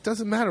 doctor, it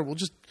doesn't matter. We'll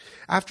just,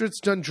 after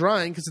it's done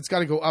drying, because it's got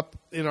to go up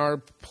in our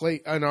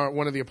plate in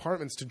one of the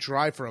apartments to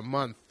dry for a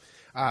month,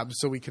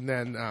 so we can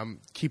then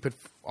keep it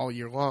all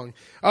year long."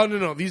 Oh,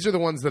 no, these are the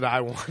ones that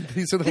I want.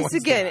 These are the ones.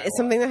 This again is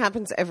something that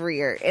happens every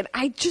year, and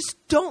I just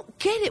don't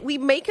get it. We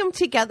make them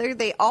together;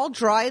 they all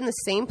dry in the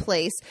same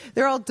place.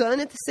 They're all done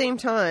at the same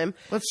time.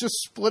 Let's just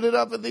split it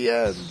up at the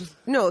end.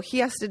 No, he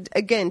has to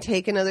again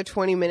take another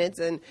 20 minutes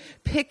and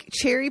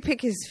cherry pick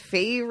his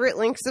favorite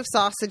links of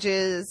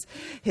sausages,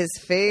 his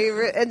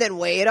favorite, and then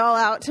weigh it all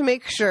out to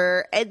make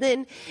sure. And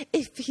then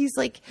if he's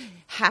like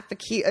half a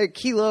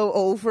kilo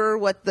over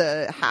what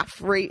the half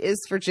rate is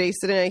for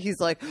Jason and I, he's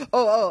like,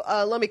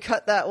 let me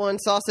cut that one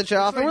sausage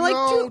off. And we're like,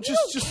 no, dude,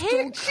 just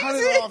don't cut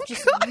it off.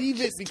 Just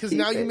leave it, because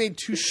now you made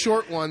two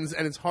short ones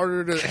and it's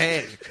harder to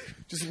hang.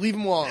 Just leave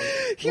them long.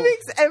 He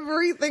makes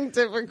everything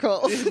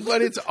difficult.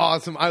 But it's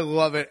awesome. I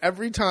love it.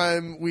 Every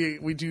time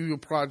we do a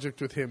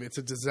project with him, it's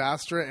a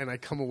disaster, and I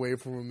come away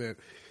from it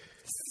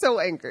so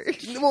angry.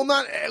 Well,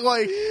 not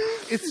like,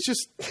 it's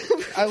just,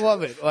 I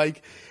love it.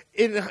 Like,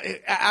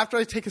 after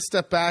I take a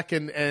step back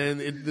and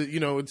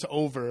it's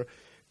over,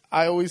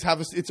 I always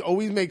it's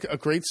always make a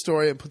great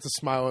story and puts a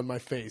smile on my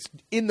face.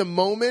 In the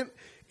moment,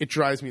 it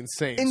drives me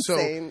insane. So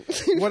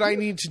what I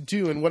need to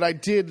do, and what I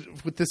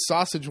did with this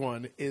sausage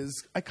one,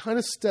 is I kind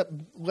of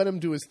let him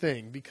do his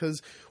thing,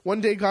 because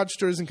one day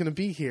Godster isn't going to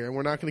be here, and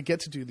we're not going to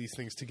get to do these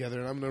things together,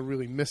 and I'm going to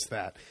really miss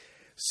that.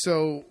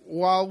 So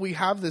while we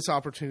have this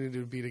opportunity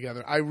to be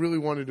together, I really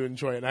wanted to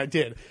enjoy it, and I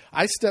did.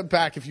 I stepped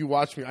back. If you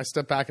watch me, I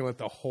stepped back and let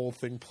the whole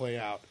thing play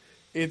out.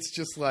 It's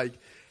just like,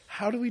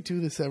 how do we do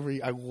this I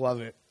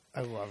love it.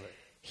 I love it.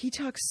 He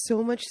talks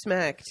so much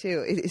smack,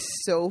 too. It is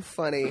so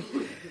funny.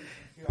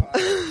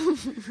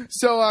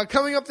 So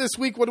coming up this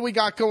week, what do we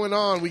got going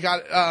on? We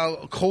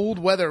got cold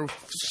weather.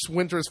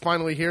 Winter is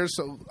finally here,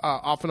 so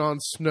off and on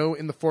snow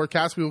in the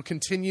forecast. We will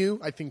continue.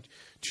 I think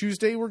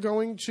Tuesday we're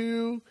going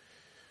to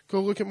go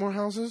look at more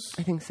houses.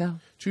 I think so.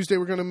 Tuesday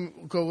we're going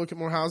to go look at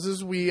more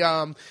houses. We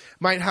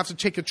might have to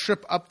take a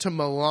trip up to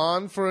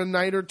Milan for a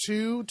night or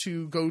two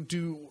to go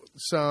do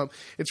some.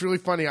 It's really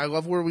funny. I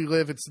love where we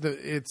live.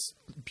 It's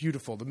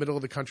beautiful, the middle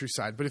of the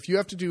countryside. But if you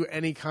have to do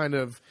any kind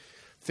of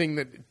thing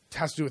that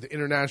has to do with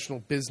international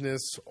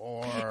business,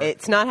 or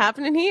it's not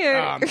happening here.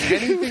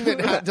 Anything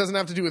that doesn't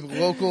have to do with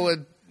local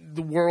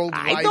the world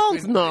I life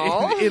don't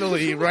know. in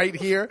Italy right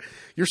here,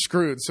 you're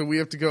screwed. So we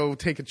have to go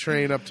take a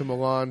train up to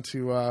Milan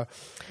to go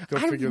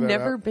figure that out. I've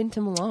never been to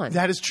Milan.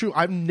 That is true.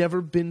 I've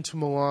never been to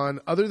Milan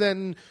other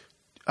than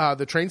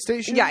the train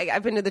station. Yeah,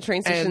 I've been to the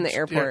train station and the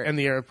airport. And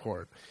the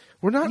airport.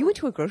 We're not. You went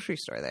to a grocery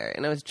store there,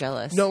 and I was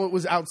jealous. No, it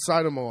was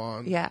outside of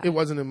Milan. Yeah. It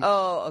wasn't in.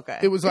 Oh, okay.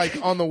 It was like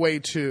on the way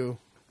to.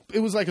 It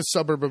was like a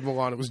suburb of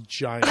Milan. It was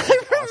giant. I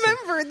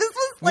remember. This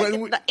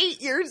was like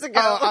 8 years ago.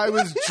 I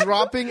was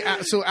dropping.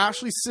 So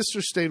Ashley's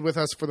sister stayed with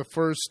us for the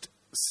first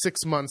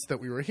 6 months that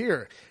we were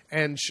here.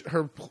 And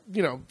her,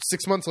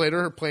 6 months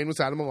later, her plane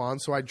was out of Milan.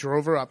 So I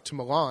drove her up to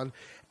Milan.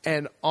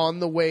 And on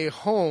the way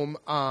home,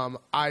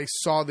 I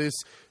saw this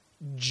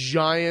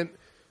giant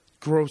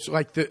grocery,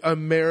 like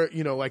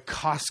like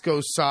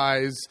Costco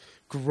size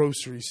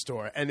grocery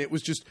store. And it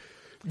was just,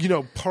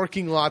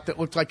 parking lot that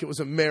looked like it was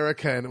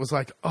America, and it was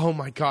like, oh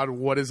my God,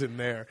 what is in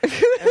there?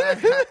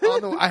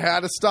 And I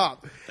had to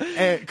stop,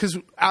 because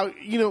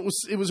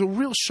it was a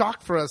real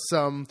shock for us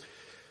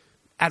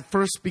at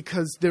first,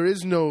 because there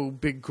is no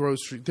big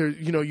grocery. There,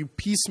 you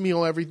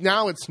piecemeal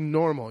now it's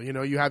normal.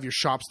 You have your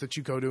shops that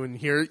you go to, and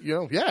here,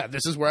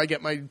 this is where I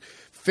get my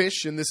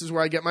fish, and this is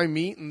where I get my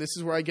meat, and this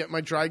is where I get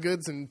my dry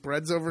goods, and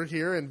bread's over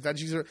here, and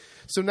veggies are.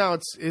 So now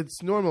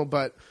it's normal,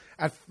 but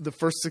at the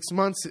first 6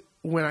 months,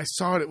 when I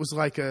saw it, it was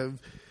like a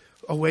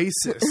oasis.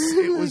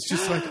 It was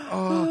just like,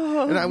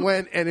 oh. And I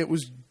went, and it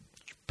was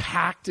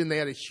packed, and they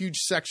had a huge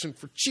section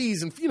for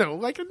cheese and,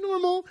 like a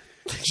normal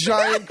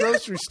giant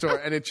grocery store.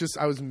 And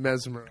I was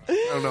mesmerized.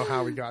 I don't know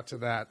how we got to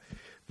that.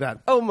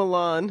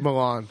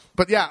 Milan.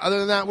 But yeah, other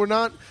than that, we're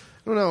not, I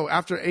don't know,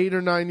 after 8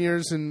 or 9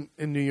 years in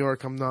New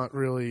York, I'm not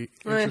really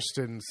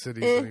interested in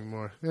cities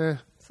anymore.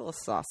 It's a little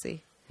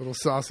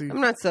saucy.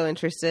 I'm not so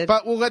interested.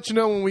 But we'll let you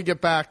know when we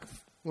get back.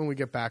 We're going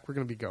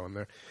to be going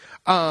there.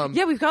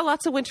 Yeah, we've got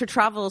lots of winter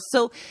travel.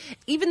 So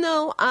even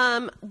though,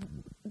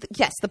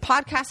 yes, the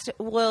podcast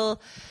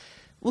will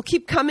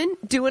keep coming,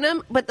 doing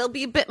them, but there'll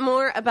be a bit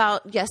more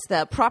about, yes,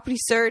 the property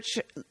search,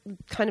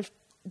 kind of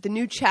the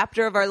new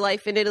chapter of our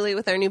life in Italy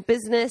with our new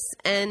business,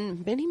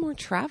 and many more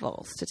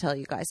travels to tell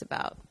you guys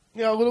about.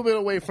 Yeah, a little bit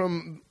away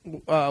from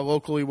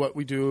locally what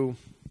we do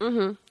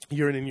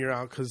year in and year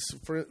out, because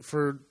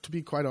to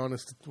be quite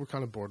honest, we're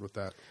kind of bored with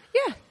that.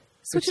 Yeah.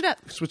 Switch it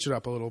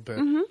up a little bit.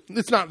 Mm-hmm.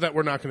 It's not that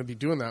we're not going to be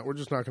doing that. We're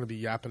just not going to be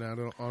yapping out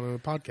on a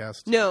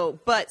podcast. No,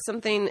 but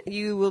something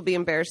you will be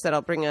embarrassed that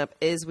I'll bring up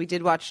is we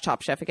did watch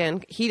Top Chef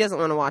again. He doesn't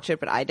want to watch it,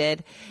 but I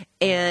did.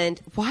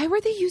 And why were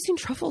they using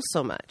truffles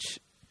so much?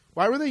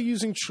 Why were they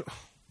using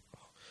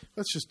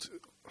Let's just...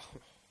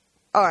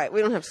 All right,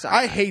 we don't have to talk.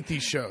 I hate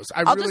these shows.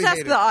 I'll just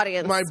ask the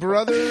audience. My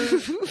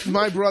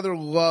brother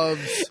loves...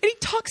 And he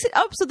talks it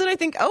up, so then I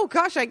think, oh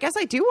gosh, I guess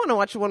I do want to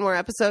watch one more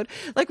episode.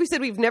 Like we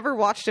said, we've never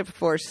watched it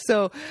before,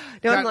 so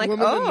now I'm like,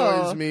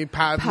 annoys me.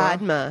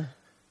 Padma.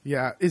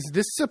 Yeah, is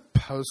this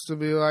supposed to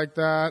be like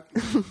that?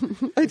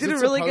 I did a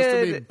really good...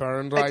 supposed to be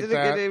burned like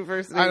that? Good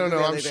impersonation. I don't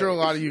know. I'm sure a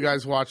lot of you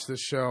guys watch this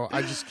show.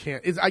 I just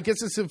can't. I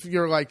guess it's if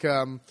you're like...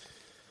 a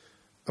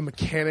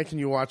mechanic and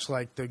you watch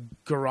like the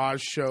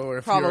Garage Show, or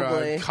if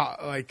probably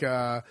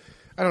you're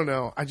I don't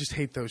know. I just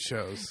hate those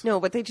shows.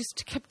 No, but they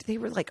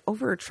were like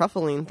over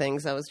truffling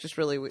things. That was just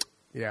really weird.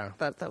 Yeah.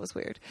 That was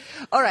weird.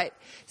 All right.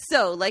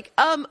 So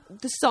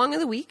the song of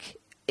the week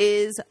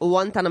is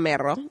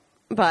Guantanamero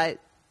by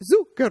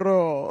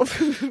Zucchero.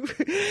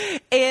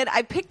 And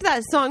I picked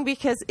that song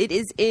because it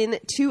is in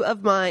 2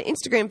 of my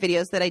Instagram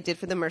videos that I did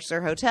for the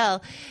Mercer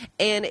Hotel.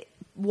 And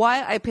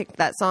why I picked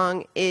that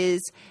song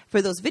is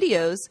for those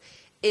videos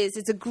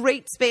it's a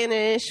great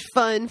Spanish,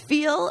 fun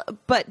feel,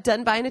 but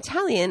done by an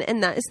Italian,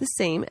 and that is the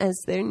same as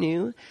their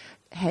new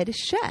head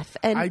chef.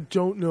 And I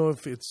don't know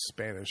if it's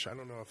Spanish. I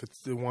don't know if it's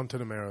the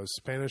Guantanamero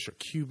Spanish or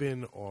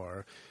Cuban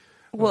or...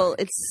 Well,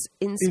 it's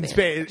in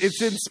Spanish.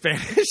 It's in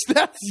Spanish.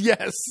 That's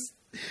yes.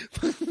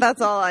 That's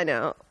all I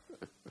know.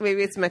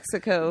 Maybe it's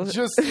Mexico.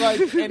 Just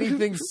like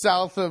anything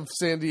south of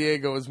San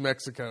Diego is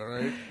Mexico,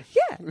 right?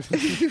 Yeah.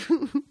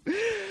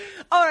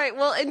 All right.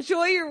 Well,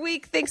 enjoy your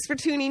week. Thanks for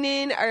tuning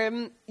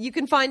in. You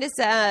can find us.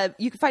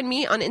 You can find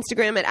me on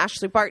Instagram at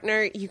Ashley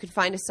Bartner. You can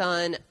find us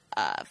on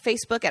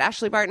Facebook at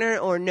Ashley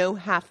Bartner or No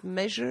Half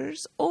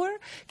Measures, or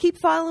keep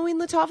following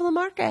the Tavola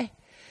Marche.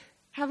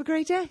 Have a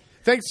great day.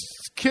 Thanks,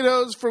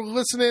 kiddos, for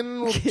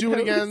listening. We'll do it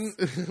again.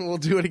 We'll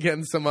do it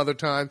again some other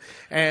time.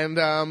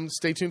 And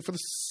stay tuned for the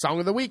song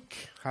of the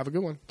week. Have a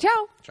good one.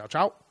 Ciao. Ciao,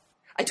 ciao.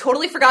 I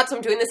totally forgot, so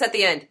I'm doing this at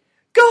the end.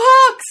 Go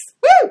Hawks!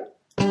 Woo!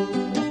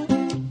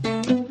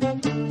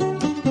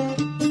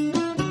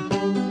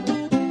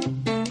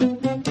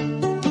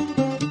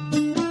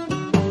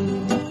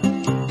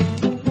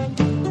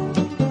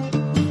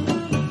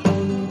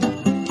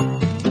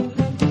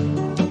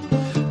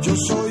 Yo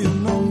soy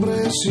un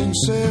hombre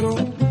sincero,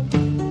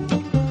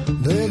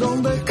 de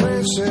donde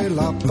crece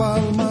la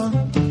palma.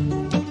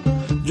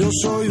 Yo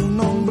soy un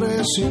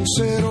hombre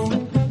sincero,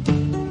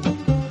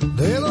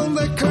 de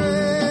donde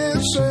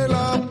crece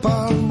la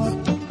palma.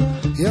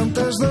 Y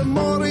antes de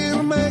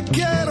morir me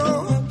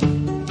quiero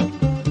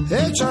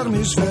echar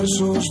mis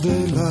versos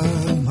del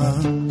alma.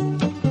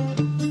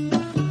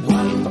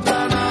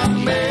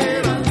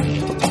 Guantanamera,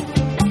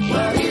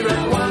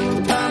 Guajira,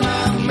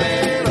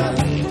 Guantanamera,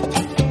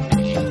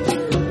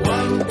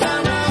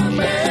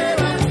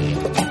 Guantanamera,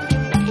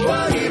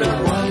 Guajira,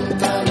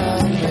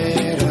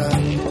 Guantanamera.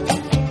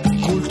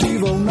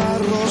 Cultivo una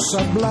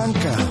rosa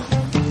blanca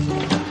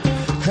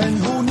en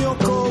junio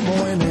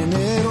como en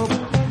enero.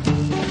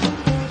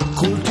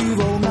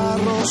 Cultivo una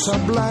rosa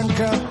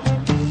blanca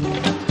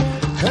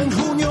en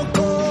junio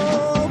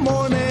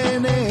como en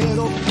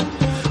enero,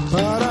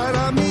 para el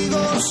amigo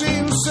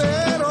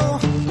sincero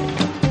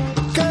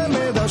que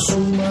me da su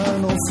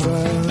mano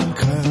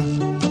franca.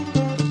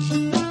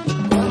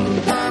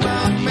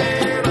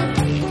 Guantanamera,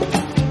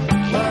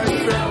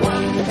 Guajira,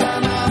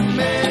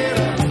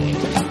 Guantanamera,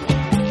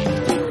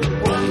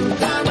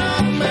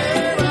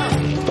 Guantanamera,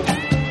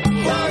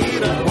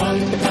 Guajira,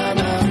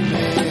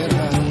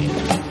 Guantanamera.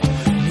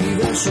 Mi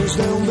beso es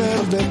de un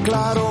verde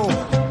claro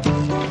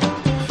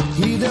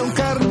y de un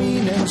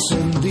carmín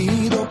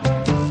encendido.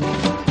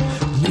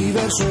 Mi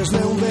verso es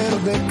de un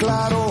verde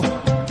claro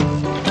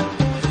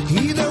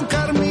y de un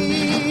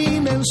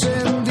carmín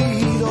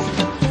encendido.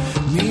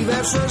 Mi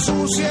verso es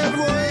un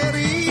ciervo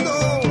herido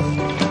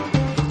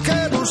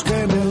que busca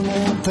en el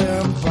monte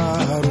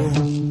amparo.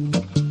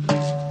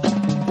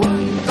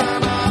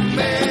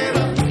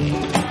 Guantanamera,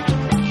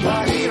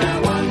 Guajira,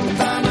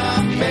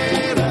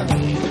 Guantanamera,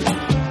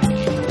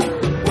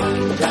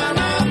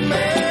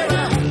 Guantanamera,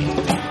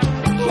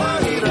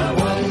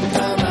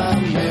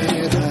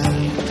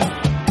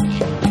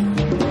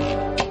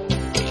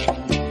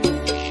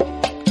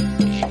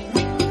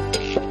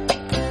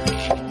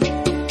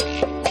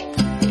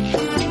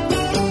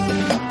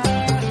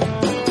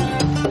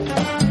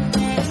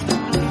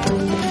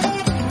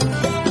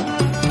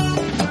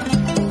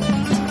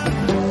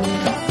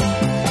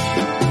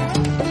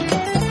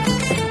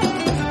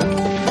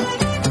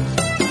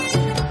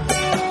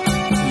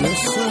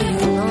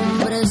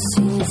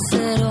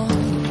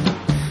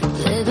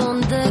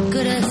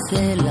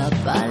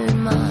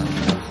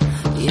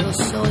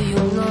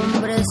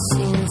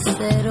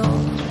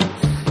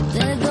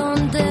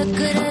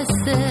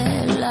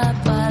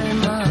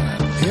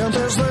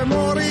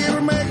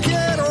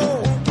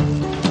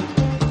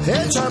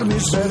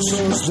 mis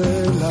besos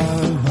del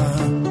alma.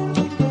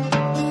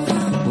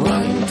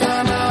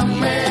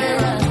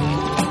 Guantanamera,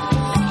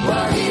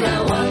 Guajira,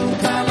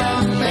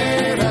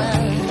 Guantanamera,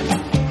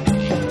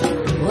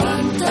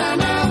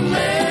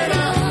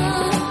 Guantanamera,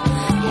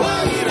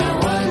 Guajira,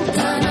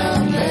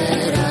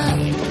 Guantanamera,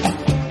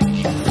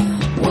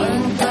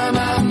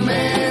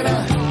 Guantanamera,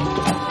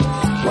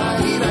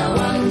 Guajira,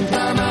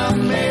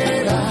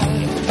 Guantanamera,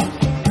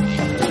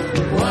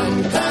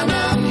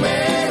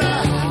 Guantanamera,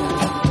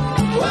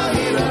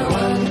 Guajira,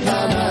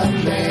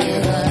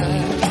 Guantanamera.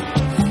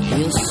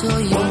 Yo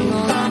soy un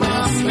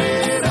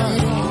Guantanamera,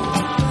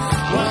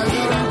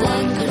 Guajira,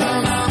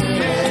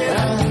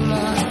 Guantanamera.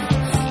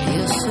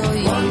 Yo soy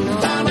un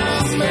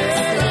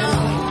Guantanamera,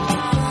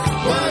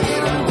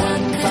 Guajira,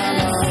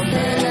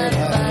 Guantanamera.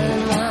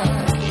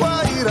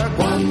 Guajira,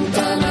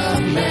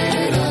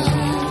 Guantanamera,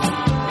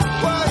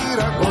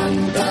 Guajira,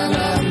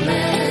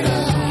 Guantanamera,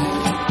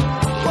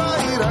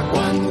 Guajira,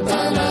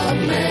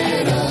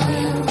 Guantanamera.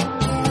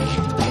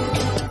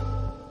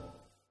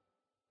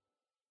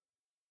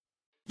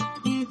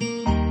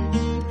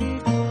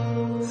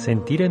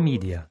 Sentire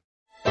Media.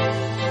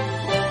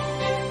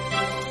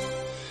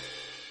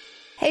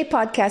 Hey,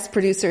 podcast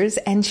producers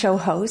and show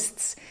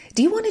hosts.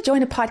 Do you want to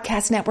join a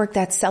podcast network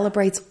that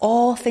celebrates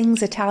all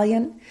things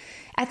Italian?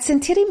 At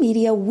Sentire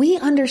Media, we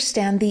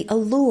understand the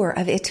allure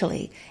of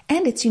Italy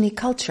and its unique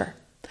culture.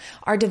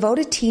 Our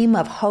devoted team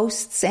of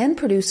hosts and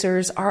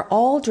producers are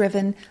all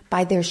driven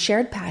by their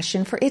shared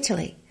passion for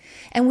Italy.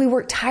 And we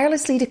work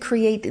tirelessly to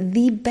create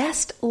the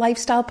best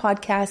lifestyle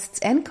podcasts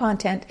and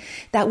content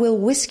that will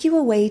whisk you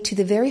away to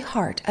the very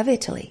heart of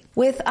Italy.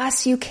 With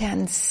us, you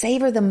can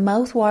savor the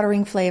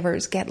mouth-watering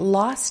flavors, get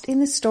lost in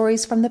the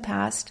stories from the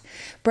past,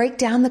 break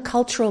down the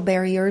cultural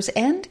barriers,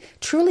 and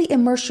truly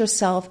immerse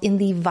yourself in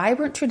the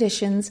vibrant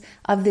traditions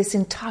of this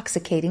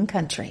intoxicating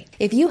country.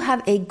 If you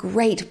have a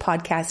great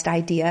podcast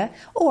idea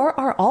or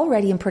are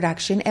already in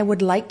production and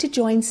would like to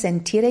join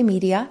Sentire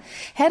Media,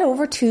 head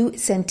over to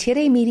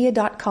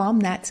sentiremedia.com,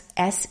 that's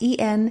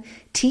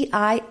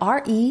SENTIRE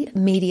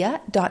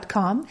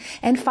media.com,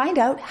 and find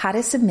out how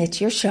to submit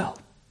your show.